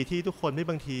ดีที่ทุกคนที่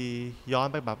บางทีย้อน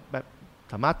ไปแบบ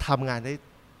สามารถทำงานได้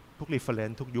ทุก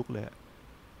reference ทุกยุคเลย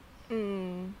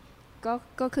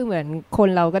ก็คือเหมือนคน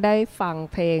เราก็ได้ฟัง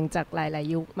เพลงจากหลาย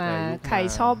ๆยุคมาใคร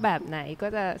ชอบแบบไหนก็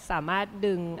จะสามารถ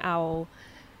ดึงเอา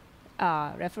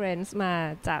reference มา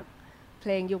จากเพ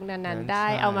ลงยุคนั้นๆได้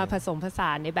เอามาผสมผสา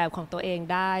นในแบบของตัวเอง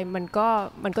ได้มัน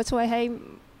ก็ช่วยให้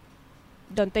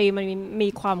ดนตรีมันมี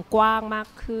ความกว้างมาก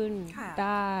ขึ้นไ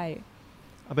ด้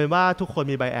เอาเป็นว่าทุกคน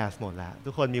มี bias หมดแล้ว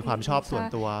ทุกคนมีความชอบส่วน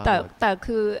ตัวแต่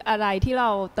คืออะไรที่เรา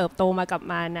เติบโตมากับ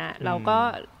มันน่ะเรา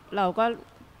ก็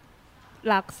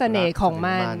รักเสน่ห์ของ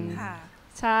มัน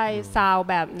ใช่ซาว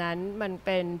แบบนั้นมันเ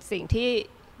ป็นสิ่งที่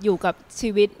อยู่กับชี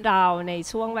วิตเราใน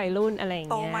ช่วงวัยรุ่นอะไรอย่าง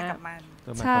เงี้ยโตมากับมัน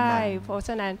ใช่เพราะฉ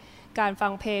ะนั้นการฟั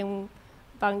งเพลง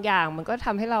บางอย่างมันก็ท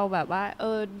ำให้เราแบบว่า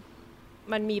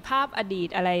มันมีภาพอดีต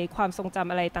อะไรความทรงจ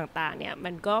ำอะไรต่างๆเนี่ย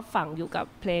มันก็ฝังอยู่กับ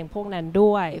เพลงพวกนั้น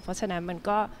ด้วยเพราะฉะนั้นมัน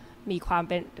ก็มีคว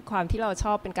ามที่เราช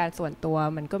อบเป็นการส่วนตัว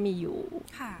มันก็มีอยู่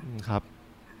ค่ะครับ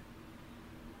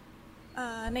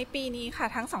ในปีนี้ค่ะ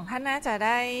ทั้งสองท่านน่าจะไ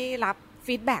ด้รับ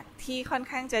ฟีดแบ็กที่ค่อน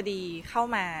ข้างจะดีเข้า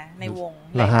มาในวง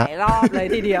หลายรอบเลย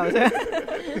ทีเดียวใช่ไหม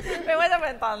ไม่ว่าจะเ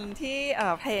ป็นตอนที่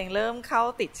เพลงเริ่มเข้า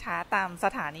ติดชาร์ตตามส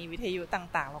ถานีวิทยุ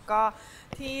ต่างๆแล้วก็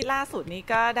ที่ล่าสุดนี้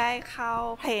ก็ได้เข้า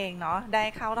เพลงเนาะได้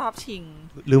เข้ารอบชิง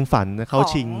ลืมฝันเข้า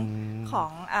ชิงขอ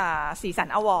งสีสัน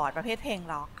อวอร์ดประเภทเพลง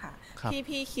ร็อกค่ะ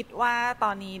พี่คิดว่าต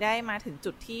อนนี้ได้มาถึง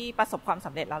จุดที่ประสบความส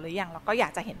ำเร็จแล้วหรือยังแล้วก็อยา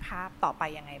กจะเห็นภาพต่อไป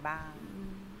ยังไงบ้าง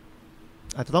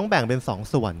อาจจะต้องแบ่งเป็น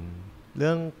2ส่วนเ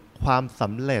รื่องความส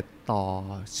ำเร็จต่อ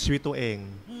ชีวิตตัวเอง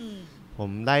ผม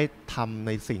ได้ทำใ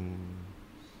นสิ่ง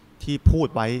ที่พูด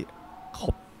ไว้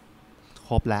ค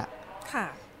รบแล้ว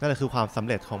นั่นแหละคือความสำ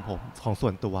เร็จของผมของส่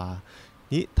วนตัว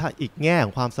นี่ถ้าอีกแง่ข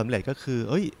องความสำเร็จก็คือ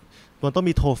มันต้อง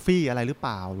มีโทฟี่อะไรหรือเป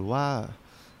ล่าหรือว่า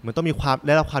มันต้องมีความไ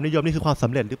ด้รับความนิยมนี่คือความส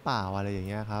ำเร็จหรือเปล่าอะไรอย่าง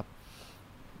เงี้ยครับ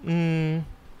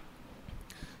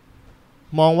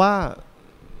มองว่า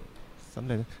สำเ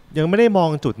ร็จยังไม่ได้มอง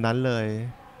จุดนั้นเลย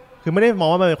คือไม่ได้มอง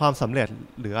ว่ามันเป็นความสำเร็จ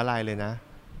หรืออะไรเลยนะ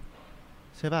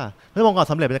ใช่ป่ะถ้ามองก่อน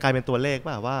สำเร็จมันจะกลายเป็นตัวเลข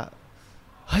ป่ะว่า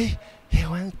เฮ้ยเ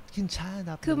ฮ้ยกินชา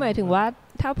ดับคือหมายถึงว่า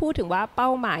ถ้าพูดถึงว่าเป้า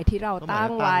หมายที่เราตั้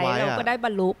งไว้เราก็ได้บร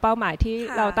รลุเป้าหมายที่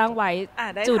เราตั้งไว้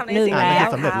จุดหนึ่งแล้ว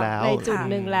ในจุด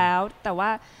หนึ่งแล้วแต่ว่า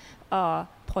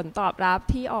ผลตอบรับ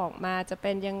ที่ออกมาจะเ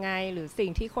ป็นยังไงหรือสิ่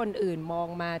งที่คนอื่นมอง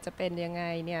มาจะเป็นยังไง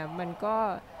เนี่ยมัน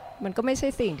ก็ไม่ใช่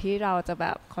สิ่งที่เราจะแบ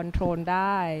บคอนโทรลไ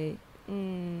ด้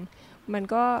มัน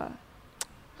ก็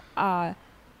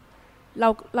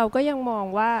เราก็ยังมอง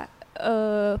ว่า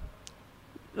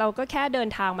เราก็แค่เดิน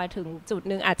ทางมาถึงจุด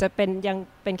หนึ่งอาจจะยัง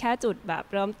เป็นแค่จุดแบบ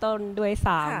เริ่มต้นด้วย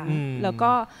ซ้ำแล้ว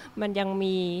ก็มันยัง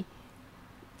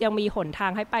มีหนทา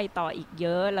งให้ไปต่ออีกเย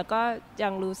อะแล้วก็ยั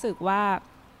งรู้สึกว่า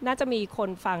น่าจะมีคน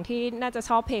ฟังที่น่าจะ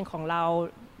ชอบเพลงของเรา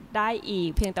ได้อีก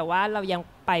เพียงแต่ว่าเรายัง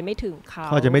ไปไม่ถึง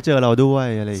เขาจะไม่เจอเราด้วย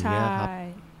อะไรอย่างเงี้ยครับ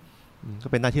ก็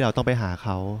เป็นหน้าที่เราต้องไปหาเข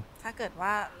าถ้าเกิดว่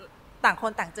าต่างค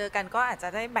นต่างเจอกันก็อาจจะ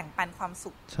ได้แบ่งปันความ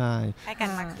สุขให้กัน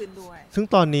มากขึ้นด้วยซึ่ง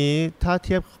ตอนนี้ถ้าเ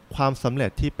ทียบความสำเร็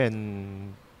จที่เป็น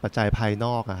ปัจจัยภายน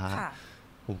อกอะฮะ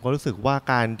ผมก็รู้สึกว่า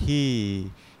การที่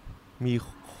มี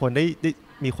คนได้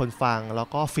มีคนฟังแล้ว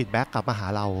ก็ฟีดแบ็กกลับมาหา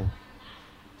เรา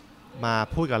มา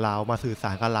พูดกับเรามาสื่อส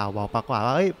ารกับเราบอกปากว่า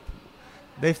เอ้ย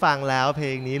ได้ฟังแล้วเพล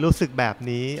งนี้รู้สึกแบบ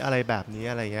นี้อะไรแบบนี้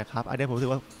อะไรเงี้ยครับอันนี้ผมรู้สึ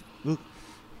กว่า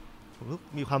ผม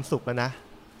มีความสุขแล้วนะ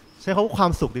ใช้คำว่าควา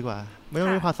มสุขดีกว่าไม่ต้อ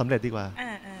งมีความสำเร็จดีกว่า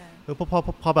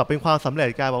พอแบบเป็นความสำเร็จ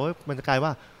กลายบอกว่ามันจะกลายว่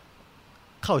า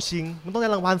เข้าชิงมันต้องได้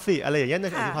รางวัลสิอะไรอย่างเงี้ยนั่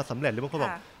นคือความสำเร็จหรือบางคนบ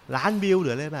อกล้านวิวหรื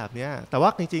ออะไรแบบเนี้ยแต่ว่า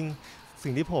จริงๆ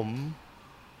สิ่งที่ผ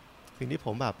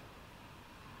มแบบ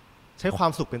ใช้ควา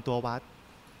มสุขเป็นตัววัด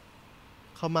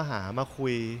เข้ามาหามาคุ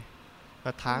ยม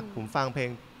าทักผมฟังเพลง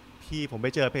พี่ผมไป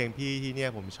เจอเพลงพี่ที่เนี่ย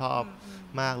ผมชอบ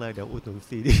มากเลยเดี๋ยวอุดหนุน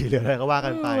ซีดีหรืออะไรก็ว่ากั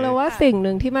นไปเราว่าสิ่งห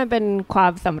นึ่งที่มันเป็นควา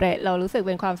มสำเร็จเรารู้สึก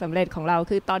เป็นความสำเร็จของเรา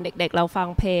คือตอนเด็กๆเราฟัง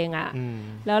เพลงอ่ะ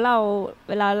แล้วเรา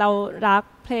เวลาเรารัก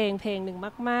เพลงหนึ่ง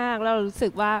มากๆแล้วเรารู้สึ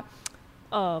กว่า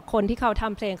คนที่เขาท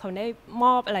ำเพลงเขาได้ม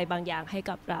อบอะไรบางอย่างให้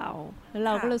กับเราแล้วเ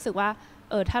ราก็รู้สึกว่า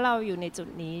ถ้าเราอยู่ในจุด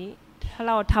นี้ถ้า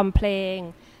เราทำเพลง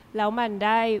แล้วมันไ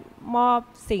ด้มอบ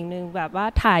สิ่งหนึ่งแบบว่า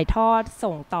ถ่ายทอด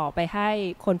ส่งต่อไปให้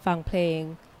คนฟังเพลง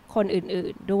คนอื่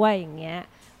นๆด้วยอย่างเงี้ย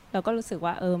เราก็รู้สึก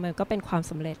ว่ามันก็เป็นความ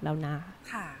สำเร็จแล้วนะ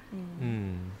ค่ะ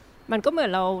มันก็เหมือ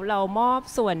นเรามอบ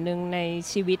ส่วนหนึ่งใน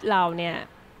ชีวิตเราเนี่ย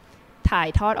ถ่าย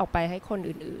ทอดออกไปให้คน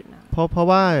อื่นๆนะเพราะ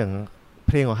ว่าอย่างเ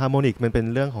พลงของ Harmonic มันเป็น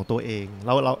เรื่องของตัวเองเร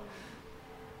า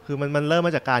คือมันเริ่มม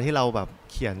าจากการที่เราแบบ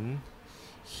เขีย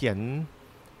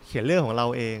นเรื่องของเรา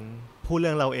เองพูดเ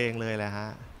รื่องเราเองเลยแหละฮะ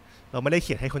เราไม่ได้เ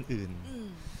ขียนให้คนอื่น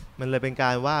มันเลยเป็นกา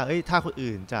รว่าถ้าคน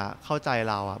อื่นจะเข้าใจ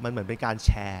เราอ่ะมันเหมือนเป็นการแช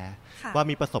ร์ว่า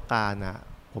มีประสบการณ์อ่ะ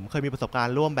ผมเคยมีประสบการ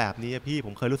ณ์ร่วมแบบนี้พี่ผ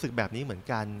มเคยรู้สึกแบบนี้เหมือน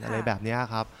กันอะไรแบบนี้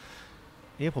ครับ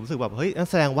นี่ผมรู้สึกแบบนั่น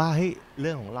แสดงว่าเ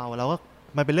รื่องของเราก็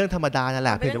มันเป็นเรื่องธรรมดานั่นแห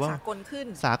ละเพียงแต่ว่า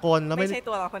สากลแล้วไม่ใช่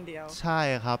ตัวเราคนเดียวใช่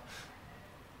ครับ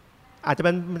อาจจะ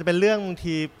มันจะเป็นเรื่องบาง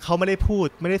ทีเขาไม่ได้พูด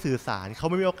ไม่ได้สื่อสารเขา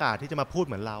ไม่มีโอกาสที่จะมาพูด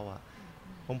เหมือนเราอ่ะ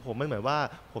ผมมันเหมือนว่า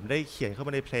ผมได้เขียนเข้าม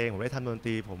าในเพลงผมได้ทำดนต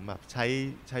รีผมแบบใ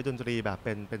ช้ดนตรีแบบเ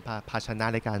ป็นภาชนะ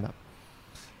ในการแบบ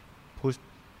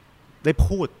ได้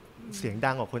พูดเสียง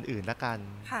ดังกว่าคนอื่นละกัน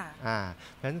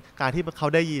เพราะฉะนั้นการที่เขา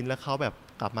ได้ยินแล้วเขาแบบ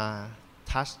กลับมา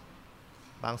ทัช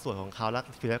บางส่วนของเขาแล้ว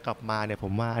ฟีลกลับมาเนี่ยผ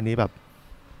มว่าอันนี้แบบ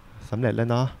สำเร็จแล้ว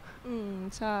เนาะ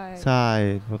ใช่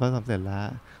มันก็สำเร็จแล้ว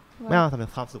ไม่เอาสำเร็จ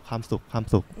ความสุขความ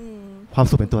สุ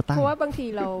ขเป็นตัวตั้งเพราะว่าบางที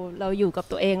เราอยู่กับ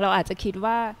ตัวเองเราอาจจะคิด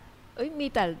ว่ามี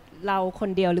แต่เราคน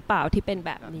เดียวหรือเปล่าที่เป็นแ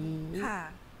บบนี้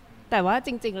แต่ว่าจ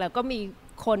ริงๆแล้วก็มี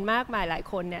คนมากมายหลาย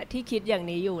คนเนี่ยที่คิดอย่าง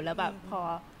นี้อยู่แล้วแบบ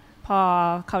พอ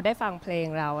เขาได้ฟังเพลง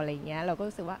เราอะไรเงี้ยเราก็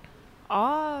รู้สึกว่า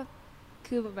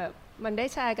คือแบบมันได้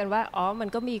แชร์กันว่ามัน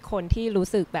ก็มีคนที่รู้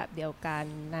สึกแบบเดียวกัน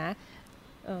นะ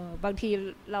บางที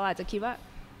เราอาจจะคิดว่า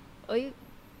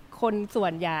คนส่ว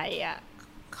นใหญ่อ่ะ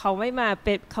เขาไม่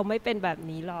เป็นแบบ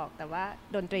นี้หรอกแต่ว่า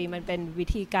ดนตรีมันเป็นวิ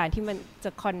ธีการที่มันจ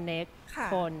ะคอนเนค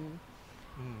คน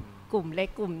กลุ่มเล็ก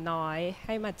กลุ่มน้อยใ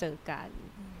ห้มาเจอกัน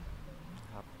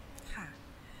ครับค่ะ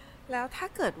แล้วถ้า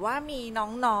เกิดว่ามี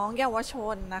น้องๆเยาวช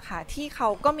นนะคะที่เขา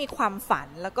ก็มีความฝัน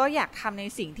แล้วก็อยากทำใน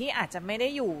สิ่งที่อาจจะไม่ได้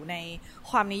อยู่ใน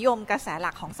ความนิยมกระแสห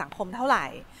ลักของสังคมเท่าไหร่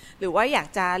หรือว่าอยาก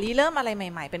จะริเริ่มอะไรใ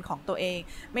หม่ๆเป็นของตัวเอง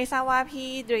ไม่ทราบว่าพี่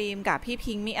ดรีมกับพี่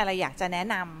พิงค์มีอะไรอยากจะแนะ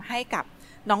นำให้กับ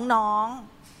น้อง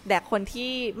ๆแต่คน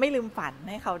ที่ไม่ลืมฝัน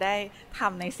ให้เขาได้ท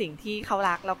ำในสิ่งที่เขา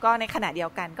รักแล้วก็ในขณะเดีย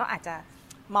วกันก็อาจจะ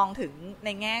มองถึงใน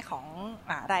แง่ของ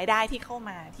รายได้ที่เข้า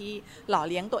มาที่หล่อ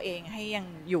เลี้ยงตัวเองให้ยัง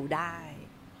อยู่ได้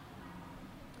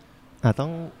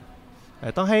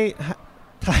ต้องให้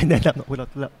ท่านแนะน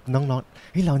ำน้อง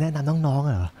ๆเราแนะนำน้องๆเ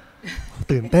หรอ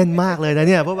ตื่นเต้นมากเลยนะ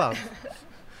เนี่ยเพราะแบบ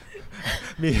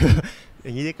มีอ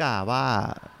ย่างนี้ดีกว่าว่า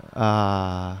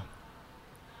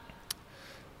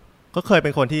ก็เคยเป็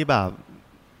นคนที่แบบ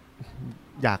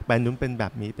อยากแบรนด์นู้นเป็นแบ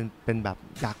บนี้เป็นแบบ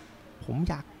ผม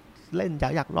อยากเล่น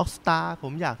อยากล็อกสตาร์ผ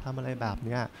มอยากทำอะไรแบบเ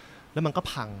นี้ยแล้วมันก็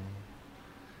พัง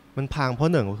เพรา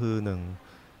ะหนึ่งก็คือ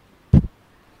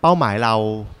เป้าหมายเรา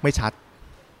ไม่ชัด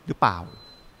หรือเปล่า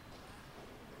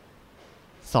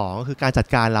สองก็คือการจัด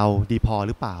การเราดีพอห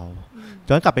รือเปล่า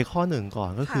ย้อนกลับไปข้อหนึ่งก่อ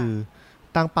นก็คือ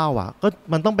ตั้งเป้าก็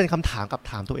มันต้องเป็นคำถามกับ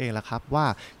ถามตัวเองแล้วครับว่า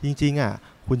จริง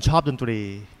ๆคุณชอบดนตรี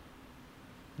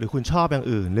หรือคุณชอบอย่าง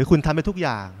อื่นหรือคุณทำได้ทุกอ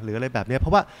ย่างหรืออะไรแบบนี้เพรา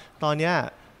ะว่าตอนนี้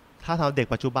ถ้าทำเด็ก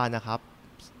ปัจจุบันนะครับ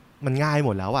มันง่ายหม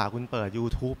ดแล้วคุณเปิด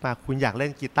YouTube มาคุณอยากเล่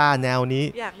นกีตาร์แนวนี้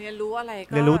อยากเรียนรู้อะไร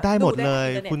ก็เรียนรู้ได้หมดเลย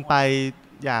คุณไป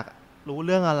อยากรู้เ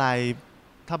รื่องอะไร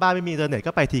ถ้าบ้านไม่มีอินเทอร์เน็ต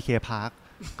ก็ไป TK Park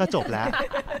ก็จบแล้ว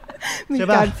ใช่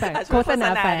ป่ะโฆษณา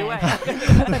แฝง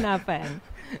โฆษณาแฝง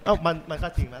มันก็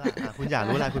จริงไหมล่ะคุณอยาก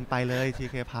รู้อะไรคุณไปเลยที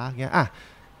เคพาร์คเงี้ย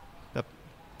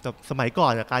แต่สมัยก่อ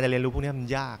นการจะเรียนรู้พวกนี้มัน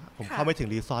ยากผมเข้าไม่ถึง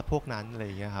รีซอสพวกนั้นอะไรอ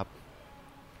ย่างเงี้ยครับ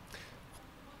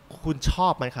คุณชอ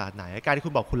บมันขนาดไหนการที่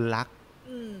คุณบอกคุณรัก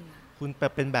คุณ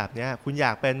เป็นแบบเนี้ยคุณอย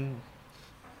ากเป็น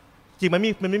จริงมัน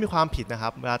ไม่มีความผิดนะครั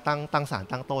บเวลาตั้งศาล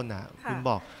ตั้งต้นนะคุณบ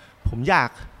อกผมอยาก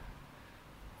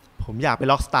เป็น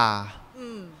ล็อกสตาร์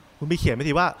คุณไปเขียนไป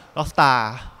สิว่าล็อกสตา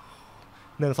ร์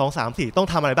1 2 3 4ต้อง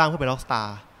ทำอะไรบ้างเพื่อเป็นล็อกสตา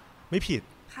ร์ไม่ผิด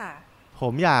ผ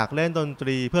มอยากเล่นดนต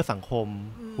รีเพื่อสังคม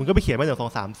คุณก็ไปเขียนมา1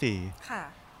 2 3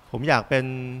 4ผมอยากเป็น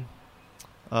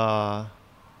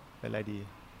อะไรดี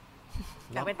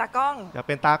อยากเป็นตากล้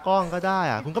องก็ได้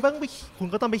คุณก็ต้อ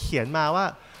งไปเขียนมาว่า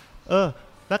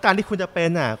แล้วการที่คุณจะเป็น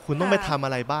คุณต้องไปทำอ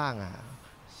ะไรบ้าง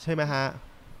ใช่ไหมฮะ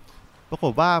ปราก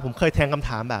ฏว่าผมเคยแทงคำ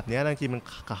ถามแบบนี้บางทีมัน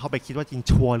เข้าไปคิดว่าจริง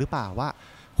ชัวร์หรือเปล่าว่า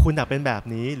คุณอยากเป็นแบบ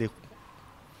นี้หรือ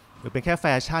เป็นแค่แฟ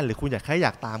ชั่นหรือคุณอยา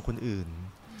กตามคนอื่น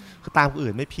คือตามคน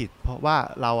อื่นไม่ผิดเพราะว่า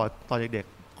เราตอนเด็ก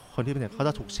ๆคนที่เป็นเด็กเขาจ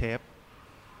ะถูกเชฟ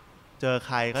เจอใ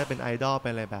ครก็เป็นไอดอลเป็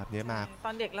นอะไรแบบนี้มาต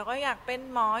อนเด็กเราก็อยากเป็น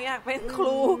หมออยากเป็นค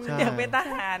รูอยากเป็นท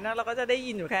หารเราก็จะได้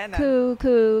ยินอยู่แค่นั้น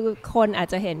คือคนอาจ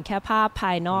จะเห็นแค่ภาพภ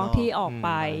ายนอกที่ออกไป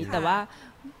แต่ว่า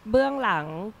เบื้องหลัง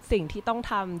สิ่งที่ต้อง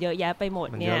ทำเยอะแยะไปหมด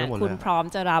เนี่ยคุณพร้อม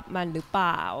จะรับมันหรือเป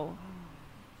ล่า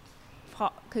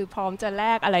คือพร้อมจะแล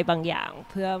กอะไรบางอย่าง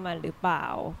เพื่อมันหรือเปล่า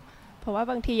เพราะว่า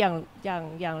บางทีอ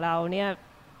ย่างเราเนี่ย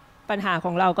ปัญหาข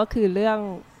องเราก็คือเรื่อง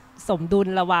สมดุล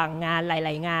ระหว่างงานหล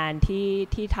ายๆงาน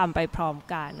ที่ทำไปพร้อม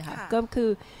กันค่ะก็คือ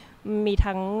มี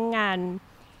ทั้งงาน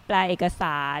แปลเอกส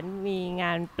ารมีง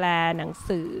านแปลหนัง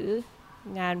สือ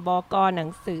งานบก.หนั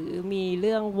งสือมีเ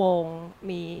รื่องวง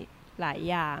มีหลาย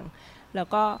อย่างแล้ว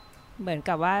ก็เหมือน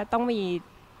กับว่าต้อ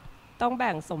งแ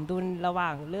บ่งสมดุลระหว่า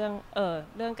งเ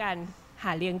รื่องการห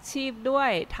าเลี้ยงชีพด้ว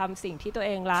ยทำสิ่งที่ตัวเ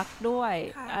องรักด้วย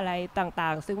อะไรต่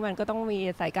างๆซึ่งมันก็ต้องมี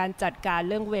สายการจัดการ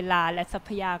เรื่องเวลาและทรัพ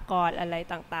ยากรอะไร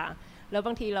ต่างๆแล้วบ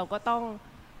างทีเราก็ต้อง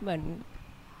เห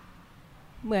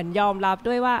มือนยอมรับ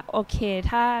ด้วยว่าโอเค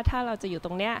ถ้าเราจะอยู่ต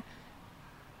รงเนี้ย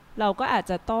เราก็อาจ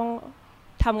จะต้อง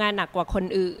ทำงานหนักกว่าคน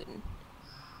อื่น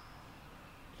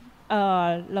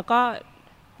แล้วก็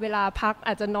เวลาพักอ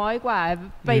าจจะน้อยกว่า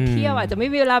ไปเที่ยวอาจจะไม่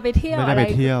มีเวลาไปเที่ยว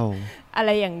อะไ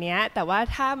รอย่างเนี้ยแต่ว่า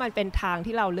ถ้ามันเป็นทาง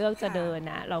ที่เราเลือกจะเดิน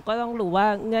นะเราก็ต้องรู้ว่า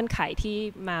เงื่อนไขที่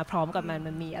มาพร้อมกับมัน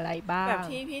มีอะไรบ้างแบบ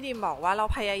ที่พี่ดิมบอกว่าเรา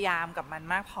พยายามกับมัน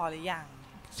มากพอหรือยัง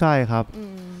ใช่ครับ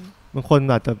บางคน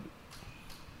อาจจะ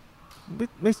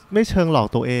ไม่เชิงหลอก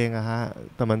ตัวเองอะฮะ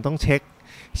แต่มันต้องเช็ค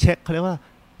เขาเรียกว่า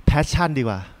แพชชั่นดีก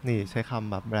ว่านี่ใช้ค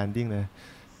ำแบบแบรนดิ้งเลย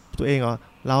ตัวเอง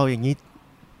เราอย่างนี้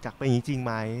อยากไปอย่างนี้จริงไ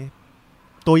หม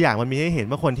ตัวอย่างมันมีให้เห็น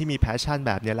ว่าคนที่มีแพชชั่นแ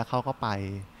บบนี้แล้วเขาก็ไป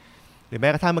หรือแม้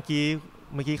กระทั่งเมื่อ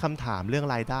กี้คำถามเรื่อง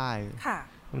รายได้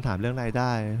คำถามเรื่องรายไ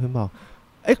ด้คุณบอก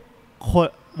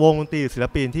วงดนตรีศิล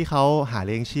ปินที่เขาหาเ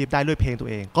ลี้ยงชีพได้ด้วยเพลงตัว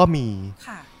เองก็มี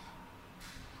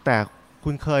แต่คุ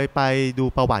ณเคยไปดู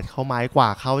ประวัติเขาไหมกว่า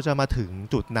เขาจะมาถึง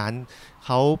จุดนั้นเข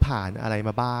าผ่านอะไรม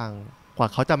าบ้างกว่า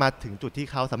เขาจะมาถึงจุดที่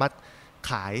เขาสามารถ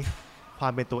ขายควา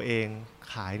มเป็นตัวเอง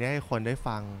ขายให้คนได้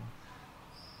ฟัง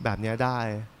แบบนี้ได้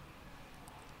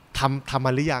ทำม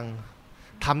าหรือยัง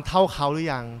ทำเท่าเขาหรื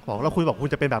อยังบอกแล้วคุณบอกคุณ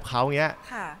จะเป็นแบบเขาเงี้ย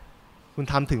คุณ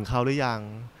ทำถึงเขาหรือยัง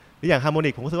หรืออย่างฮาร์โมนิ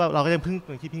กผมรู้สึกว่าเราก็ยัง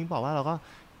อย่างที่พิงบอกว่าเ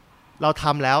ราท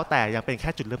ำแล้วแต่ยังเป็นแค่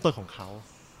จุดเริ่มต้นของเขา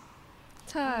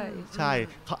ใช่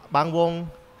บางวง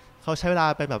เขาใช้เวลา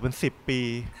ไปแบบเป็น10 ปี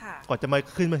กว่าจะมา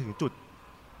ขึ้นมาถึงจุด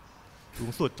สู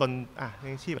งสุดจนเ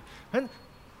ลี้ยงชีพเพราะฉะนั้น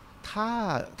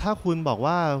ถ้าคุณบอก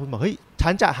ว่าคุณบอกเฮ้ยฉั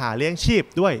นจะหาเลี้ยงชีพ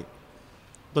ด้วย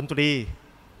ดนตรี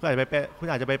คุณอาจจะไ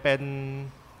ปเป็น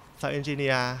ซาวด์เอนจิเนี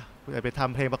ยร์คุณอาจจะไปท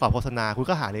ำเพลงประกอบโฆษณาคุณ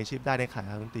ก็หาเลี้ยงชีพได้ในขาย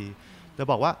ดนตรีแต่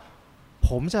บอกว่าผ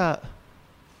มจะ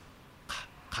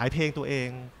ขายเพลงตัวเอง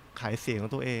ขายเสียงขอ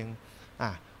งตัวเอง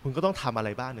คุณก็ต้องทำอะไร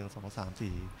บ้าง1 2 3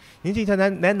 4จริงๆฉะนั้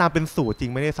นแนะนำเป็นสูตรจริ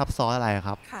งไม่ได้ซับซ้อนอะไรค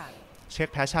รับเช็ค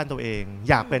แพชชั่นตัวเอง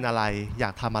อยากเป็นอะไรอยา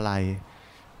กทำอะไร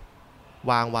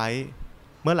วางไว้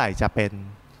เมื่อไหร่จะเป็น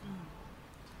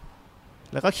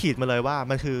แล้วก็ขีดมาเลยว่า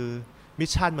มันคือมิช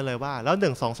ชั่นมาเลยว่าแล้ว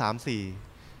1 2 3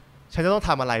 4ฉันจะต้องท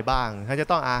ำอะไรบ้างฉันจะ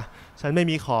ต้องฉันไม่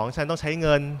มีของฉันต้องใช้เ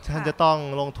งินฉันจะต้อง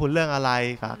ลงทุนเรื่องอะไร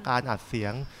กับการอัดเสีย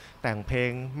งแต่งเพล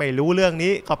งไม่รู้เรื่อง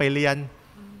นี้ก็ไปเรียน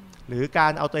หรือกา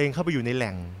รเอาตัวเองเข้าไปอยู่ในแห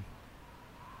ล่ง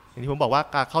อย่างที่ผมบอกว่า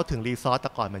การเข้าถึงรีซอสแต่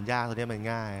ก่อนมันยากตอนนี้มัน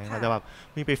ง่ายเราจะแบบ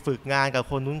มีไปฝึกงานกับ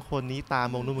คนนู้นคนนี้ตาม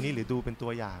วงนู้นวงนี้หรือดูเป็นตั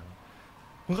วอย่าง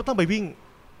คุณก็ต้องไปวิ่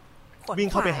ง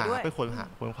เข้าไปหาไปคน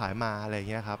ขายมาอะไรอย่าง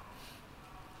เงี้ยครับ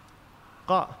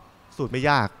ก็สูตรไม่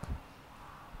ยาก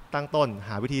ตั้งต้นห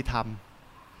าวิธีท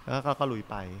ำแล้วก็ลุย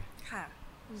ไป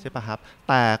ใช่ปะครับ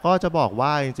แต่ก็จะบอกว่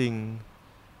าจริง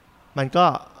ๆมันก็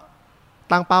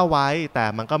ตั้งเป้าไว้แต่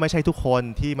มันก็ไม่ใช่ทุกคน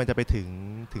ที่มันจะไปถึง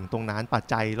ตรงนั้นปัจ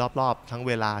จัยรอบๆทั้งเ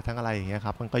วลาทั้งอะไรอย่างเงี้ยค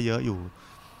รับมันก็เยอะอยู่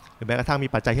หรือแม้กระทั่งมี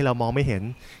ปัจจัยที่เรามองไม่เห็น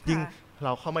ยิ่งเร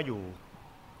าเข้ามาอยู่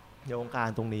ในวงการ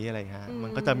ตรงนี้อะไรฮะมั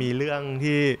นก็จะมีเรื่อง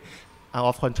ที่ out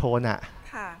of control อ่ะ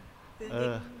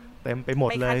เต็มไปหมด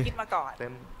เลย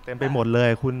เต็มไปหมดเลย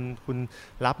คุณ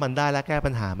รับมันได้และแก้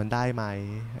ปัญหามันได้ไหม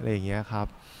อะไรอย่างเงี้ยครับ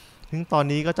ซึ่งตอน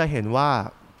นี้ก็จะเห็นว่า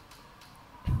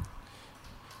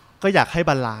ก็อยากให้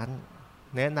บาลานซ์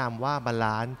แนะนำว่าบาล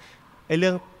านซ์ไอ้เรื่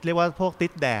องเรียกว่าพวกติ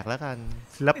ดแดกแล้วกัน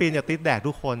ศิลปินอย่าติดแดก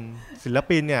ทุกคนศิล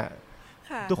ปินเนี่ย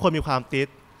ทุกคนมีความติด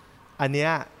อันเนี้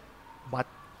ย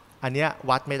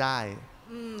วัดไม่ได้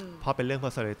เพราะเป็นเรื่อง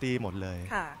personality หมดเลย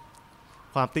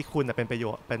ความติดคุณเป็นประโย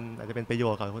ชน์อาจจะเป็นประโย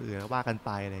ชน์กับคนอื่นว่ากันไป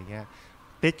อะไรเงี้ย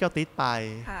ติดก็ติดไป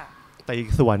แต่อีก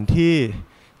ส่วนที่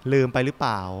ลืมไปหรือเป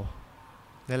ล่า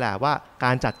นี่แหละว่าก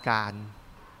ารจัดการ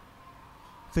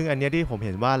ซึ่งอันนี้ที่ผมเ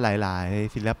ห็นว่าหลาย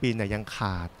ๆศิลปินเนี่ยยังข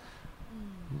าด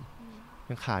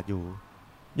อยู่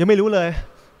ยังไม่รู้เลย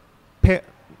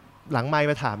หลังไมค์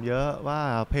มาถามเยอะว่า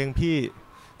เพลงพี่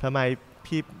ทำไม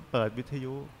พี่เปิดวิท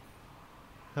ยุ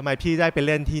ทำไมพี่ได้ไปเ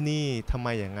ล่นที่นี่ทำไม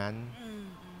อย่างนั้น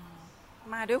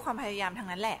มาด้วยความพยายามทาง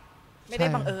นั้นแหละไม่ได้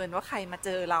บังเอิญว่าใครมาเจ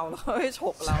อเราแล้วให้ฉ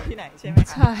กเราที่ไหนใช่ไหม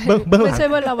คะใช่ไม่ใช่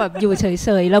ว่าเราแบบอยู่เฉ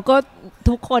ยๆแล้วก็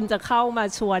ทุกคนจะเข้ามา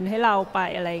ชวนให้เราไป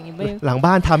อะไรอย่างงี้หลัง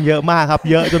บ้านทำเยอะมากครับ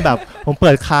เยอะจนแบบผมเ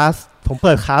ปิดคล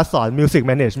าสสอน Music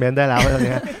Management ได้แล้วตอน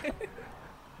นี้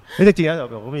จริงๆแล้วเ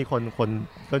ดี๋ยวก็มีคน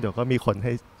ก็เดี๋ยวก็มีคนใ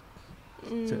ห้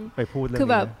ไปพูดเรื่องนี้คือ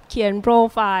แบบเขียนโปร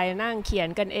ไฟล์นั่งเขียน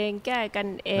กันเองแก้กัน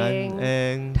เอง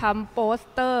ทำโปส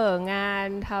เตอร์งาน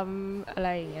ทำอะไร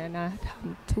อย่างเงี้ยนะท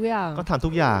ำทุกอย่างก็ทำทุ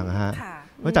กอย่างฮะ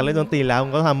นอกจากเล่นดนตรีแล้ว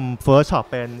ก็ทำ Photoshop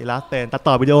เป็น Illustrator เป็นตัด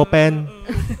ต่อวิดีโอเป็น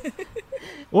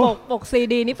ปกซี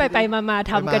ดีนี่ไปมา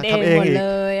ทำกันเองหมดเล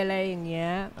ยอะไรอย่างเงี้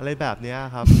ยอะไรแบบเนี้ย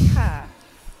ครับ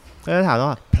ก็จะถาม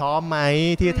ว่าพร้อมไหม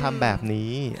ที่จะทำแบบ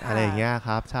นี้อะไรอย่างเงี้ยค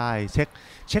รับใช่เ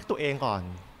ช็คตัวเองก่อน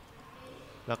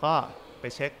แล้วก็ไ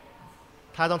ปเช็ค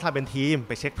ถ้าต้องทำเป็นทีมไ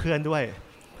ปเช็คเพื่อนด้วย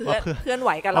ว่าเพื่อนไห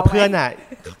วกับเราเพื่อนน่ะ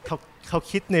เขา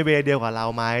คิดในเวเดียวกับเรา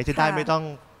ไหมจะได้ไม่ต้อง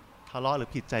ทะเลาะหรือ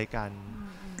ผิดใจกัน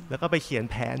แล้วก็ไปเขียน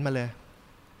แผนมาเลย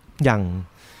อย่าง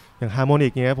ฮาร์โมนิ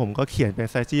กเนี้ยผมก็เขียนเป็น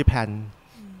strategy plan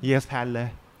year plan เลย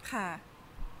ค่ะ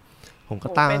ผมก็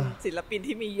ตั้งเป็นศิลปิน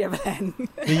ที่มี year plan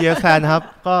มี year plan ครับ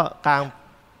ก็กลา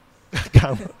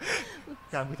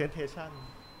ง presentation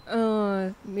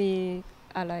มี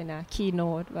อะไรนะคีย์โ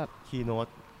น้ตแบบ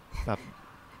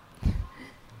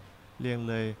เรียง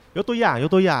เลยยกตัวอย่าง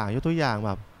แ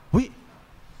บบหุ้ย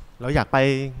เราอยากไป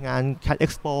งาน Cat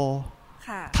Expo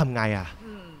ทำไงอ่ะ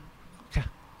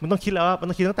มันต้องคิดแล้วว่ามัน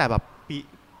ต้องคิดตั้งแต่แบบปี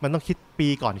มันต้องคิดปี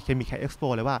ก่อนที่จะมี Cat Expo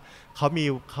เลยว่าเขา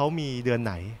มีเดือนไ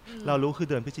หนเรารู้คือ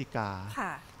เดือนพฤศจิกา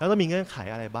แล้วต้องมีเงื่อนไข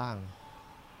อะไรบ้าง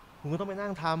คุณก็ต้องไปนั่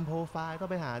งทำโปรไฟล์ต้อง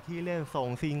ไปหาที่เล่นส่ง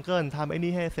ซิงเกิลทำไอ้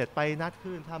นี่ให้เสร็จไปนัด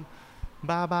ขึ้นทำ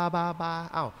บา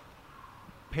อ้าว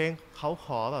เพลงเขาข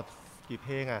อแบบกี่เพ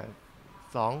ลงอ่ะ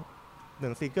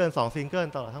1ซิงเกิล2ซิงเกิล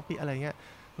ตลอดทั้งปีอะไรเงี้ย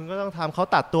คุณก็ต้องทำเขา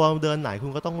ตัดตัวเดือนไหนคุ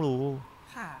ณก็ต้องรู้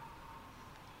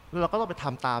แล้วเราก็ต้องไปท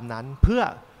ำตามนั้นเพื่อ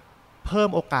เพิ่ม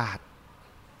โอกาส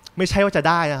ไม่ใช่ว่าจะ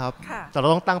ได้นะครับแต่เรา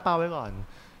ต้องตั้งเป้าไว้ก่อน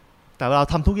แต่เรา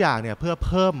ทำทุกอย่างเนี่ยเพื่อ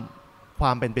เพิ่มคว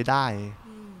ามเป็นไปได้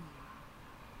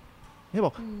ให้บ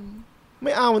อกไ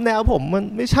ม่เอาแนวผมมัน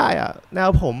ไม่ใช่อ่ะแน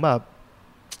วผมแบบ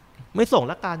ไม่ส่ง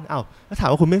ละกันอ้าวแล้วถาม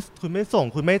ว่าคุณไม่ส่ง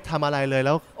คุณไม่ทำอะไรเลยแ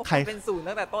ล้วใครเป็นศูนย์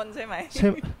ตั้งแต่ต้นใช่ไหมใช่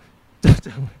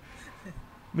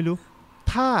ไม่รู้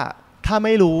ถ้าไ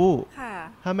ม่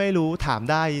รู้ถาม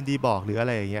ได้ยินดีบอกหรืออะไ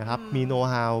รอย่างเงี้ยครับมีโน้ต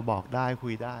ฮาวบอกได้คุ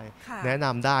ยได้แนะน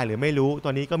ำได้หรือไม่รู้ต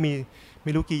อนนี้ก็มีไ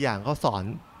ม่รู้กี่อย่างก็ส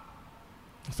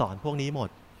อนพวกนี้หมด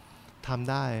ทำ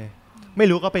ได้ไม่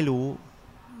รู้ก็ไป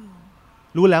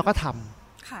รู้แล้วก็ท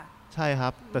ำใช่ครั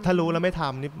บแต่ถ้ารู้แล้วไม่ท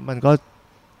ำนี่มันก็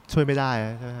ช่วยไม่ได้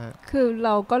ใช่ไหมคือเร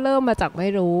าก็เริ่มมาจากไม่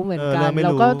รู้เหมือนกันเร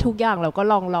าก็ทุกอย่างเราก็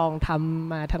ลองท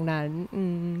ำมาทางนั้น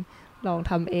ลอง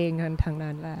ทำเองทาง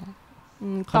นั้นแหละ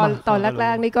ตอนแร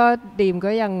กๆนี่ก็ดีม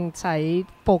ก็ยังใช้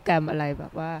โปรแกรมอะไรแบ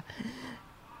บว่า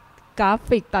กรา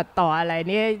ฟิกตัดต่ออะไร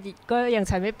นี่ก็ยังใ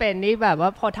ช้ไม่เป็นนี่แบบว่า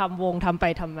พอทำวงทำไป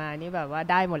ทำมานี่แบบว่า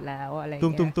ได้หมดแล้วอะไรเงี้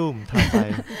ยตุ้มทำไป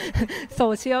โซ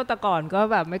เชียลแต่ก่อนก็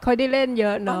แบบไม่ค่อยได้เล่นเย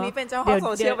อะเนาะตอนนี้เป็นเจ้าของโซ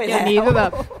เชียลไปแล้วเดี๋ยวนี้แบ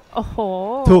บโอ้โห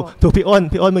ถูกพี่อ้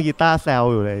นมือกีตาร์แซว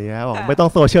อยู่เลยเงี้ยบอกไม่ต้อง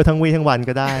โซเชียลทั้งวี่ทั้งวัน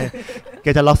ก็ได้แก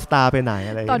จะล็อกสตาร์ไปไหน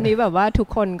อะไรตอนนี้แบบว่าทุก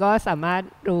คนก็สามารถ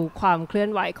ดูความเคลื่อน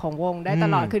ไหวของวงได้ต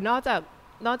ลอดคือนอก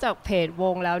จากเพจว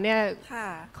งแล้วเนี่ย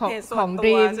ของ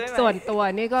ดีมส่วนตัว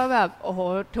นี่ก็แบบโอ้โห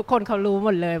ทุกคนเขารู้หม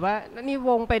ดเลยว่านี่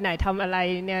วงไปไหนทำอะไร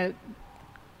เนี่ย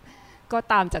ก็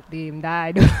ตามจากดีมได้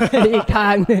ด้วยอีกทา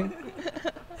งนึง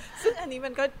ซึ่ง อันนี้มั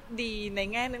นก็ดีใน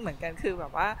แง่นึงเหมือนกันคือแบ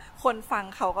บว่าคนฟัง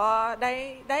เขาก็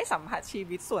ได้สัมผัสชี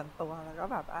วิตส่วนตัวแล้วก็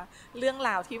แบบว่าเรื่องร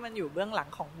าวที่มันอยู่เบื้องหลัง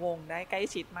ของวงได้ใกล้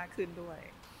ชิดมากขึ้นด้วย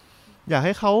อยากใ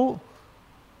ห้เขา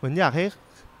เหมือนอยากให้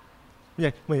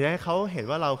เขาเห็น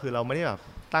ว่าเราคือเราไม่ได้แบบ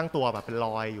ตั้งตัวแบบเป็นล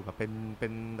อยอยู่แบบเป็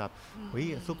นแบบเฮ้ย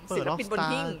ซุปเปอร์ร็อกสตา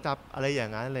ร์จับอะไรอย่า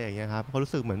งนั้นอะไรอย่างเงี้ยครับเขา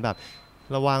รู้สึกเหมือนแบบ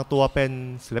ระวางตัวเป็น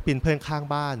ศิลปินเพื่อนข้าง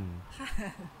บ้าน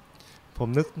ผม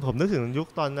นึกถึงยุค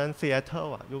ตอนนั้นซีแอตเทิล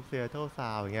อ่ะยุคซีแอตเทิลซา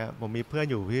วอย่างเงี้ยผมมีเพื่อน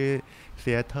อยู่ที่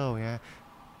ซีแอตเทิลอย่างเงี้ย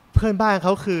เพื่อนบ้านเข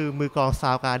าคือมือกลองซ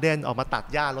าวการ์เด้นออกมาตัด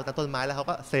หญ้ารดต้นไม้แล้วเขา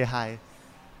ก็เซฮาย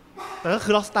แต่ก็คื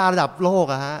อร็อกสตาร์ระดับโลก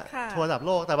อะฮะทัวร์ระดับโ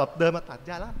ลกแต่แบบเดินมาตัดห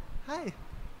ญ้าแล้วให้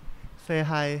เซ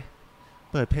ฮาย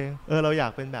เปิดเพลงเราอยา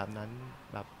กเป็นแบบนั้น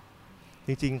แบบจ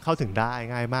ริงๆเข้าถึงได้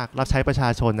ง่ายมากรับใช้ประชา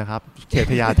ชนนะครับเขต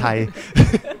พญาไท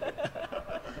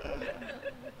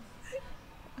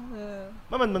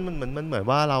มันเหมือน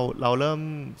ว่าเราเริ่ม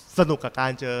สนุกกับกา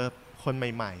รเจอคนใ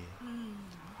หม่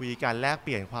ๆคุยกันแลกเป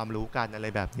ลี่ยนความรู้กันอะไร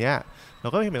แบบเนี้ยเรา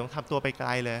ก็ไม่เห็นต้องทำตัวไปไกล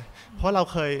เลยเพราะเรา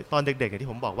เคยตอนเด็กๆอย่างที่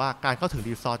ผมบอกว่าการเข้าถึง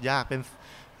รีสอร์ทยากเป็น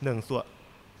หนึ่งส่วน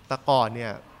ตะก่อนเนี่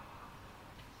ย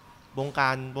วงกา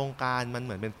รมันเห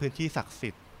มือนเป็นพื้นที่ศักดิ์สิ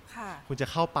ทธิ์คุณจะ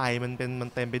เข้าไปมันเ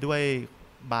ต็มไปด้วย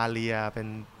บาเรียเป็น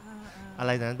อะไร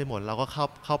นั้นไปหมดเราก็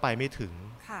เข้าไปไม่ถึง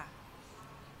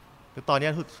แต่ตอน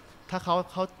นี้ถ้าเขา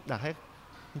อยากให้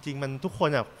จริงๆมันทุกคน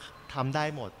แบบทำได้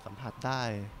หมดสัมผัสได้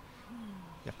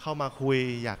อยากเข้ามาคุย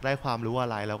อยากได้ความรู้อะ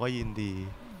ไรเราก็ยินดี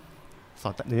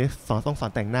ต้องสอ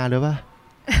นแต่งหน้าด้วยป่ะ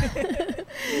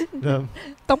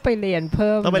ต้องไปเรียนเ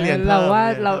พิ่มเราว่า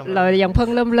เรายังเพิ่ง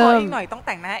เริ่มอีกหน่อยต้องแ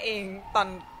ต่งหน้าเองตอน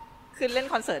ขึ้นเล่น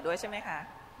คอนเสิร์ตด้วยใช่ไหมคะ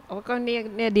ก็เ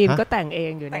นี่ยดีมก็แต่งเอ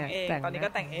งอยู่เนี่ยตอนนี้ก็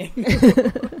แต่งเอง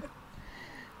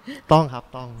ต้องครับ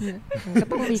ต้องก็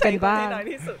ต้องมีกันบ้าง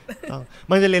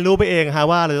มันจะเรียนรู้ไปเองค่ะ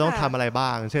ว่าเราต้องทำอะไรบ้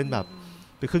างเช่นแบบ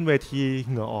ไปขึ้นเวที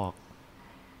เหงื่อออก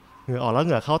แล้วเห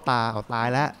งื่อเข้าตาเอาตาย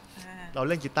แล้วเรา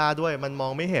เล่นกีตาร์ด้วยมันมอ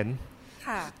งไม่เห็น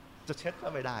จะเช็ดก็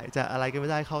ไม่ได้จะอะไรก็ไม่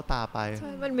ได้เข้าตาไป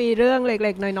มันมีเรื่องเ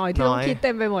ล็กๆน้อยๆที่ต้องคิดเ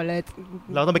ต็มไปหมดเลย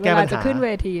เราต้องไปแก้ปัญหาจะขึ้นเว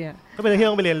ทีเนี่ยก็เป็นเรื่องที่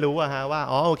ต้องไปเรียนรู้อะฮะว่า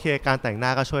โอเคการแต่งหน้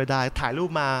าก็ช่วยได้ถ่ายรูป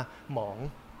มาหมอง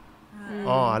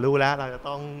รู้แล้วเราจะ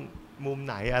ต้องมุม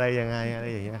ไหนอะไรยังไงอะไร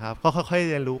อย่างเงี้ยครับก็ค่อยๆ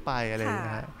เรียนรู้ไปอะไรอย่างเ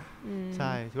งี้ยใ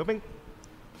ช่ถือ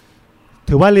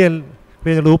ว่าเรียน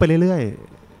รู้ไปเรื่อย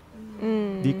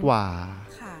ๆดีกว่า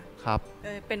ครับ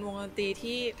เป็นวงดนตรี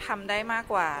ที่ทำได้มาก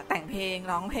กว่าแต่งเพลง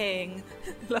ร้องเพลง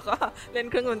แล้วก็เล่น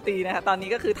เครื่องดนตรีนะคะตอนนี้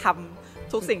ก็คือท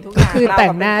ำทุกสิ่งทุกอย่างคือแต่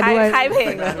งหน้าด้วยค่ายเพล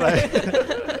งเลย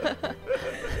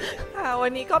วั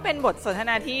นนี้ก็เป็นบทสนท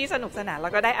นาที่สนุกสนานแล้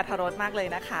วก็ได้อรรถรสมากเลย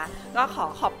นะคะก็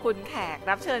ขอบคุณแขก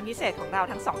รับเชิญพิเศษของเรา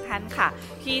ทั้งสองท่านค่ะ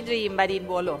พี่ดรีมบดินทร์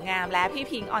บัวหลวงงามและพี่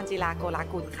พิงค์ ออนจิรา โกลา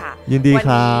กุลค่ะยินดีค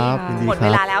รับหมดเว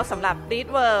ลาแล้วสำหรับ Beat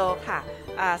World ค่ะ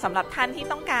สำหรับท่านที่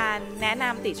ต้องการแนะน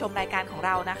ำติชมรายการของเ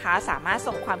รานะคะสามารถ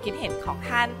ส่งความคิดเห็นของ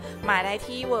ท่านมาได้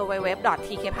ที่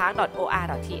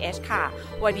www.tkpark.or.th ค่ะ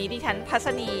วันนี้ดิฉันพัศ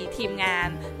นีทีมงาน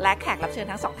และแขกรับเชิญ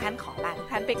ทั้งสองท่านขอลาทุก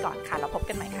ท่านไปก่อนค่ะเราพบ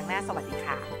กันใหม่ครั้งหน้าสวัสดี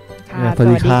ค่ะส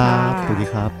วัสดี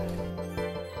ครับ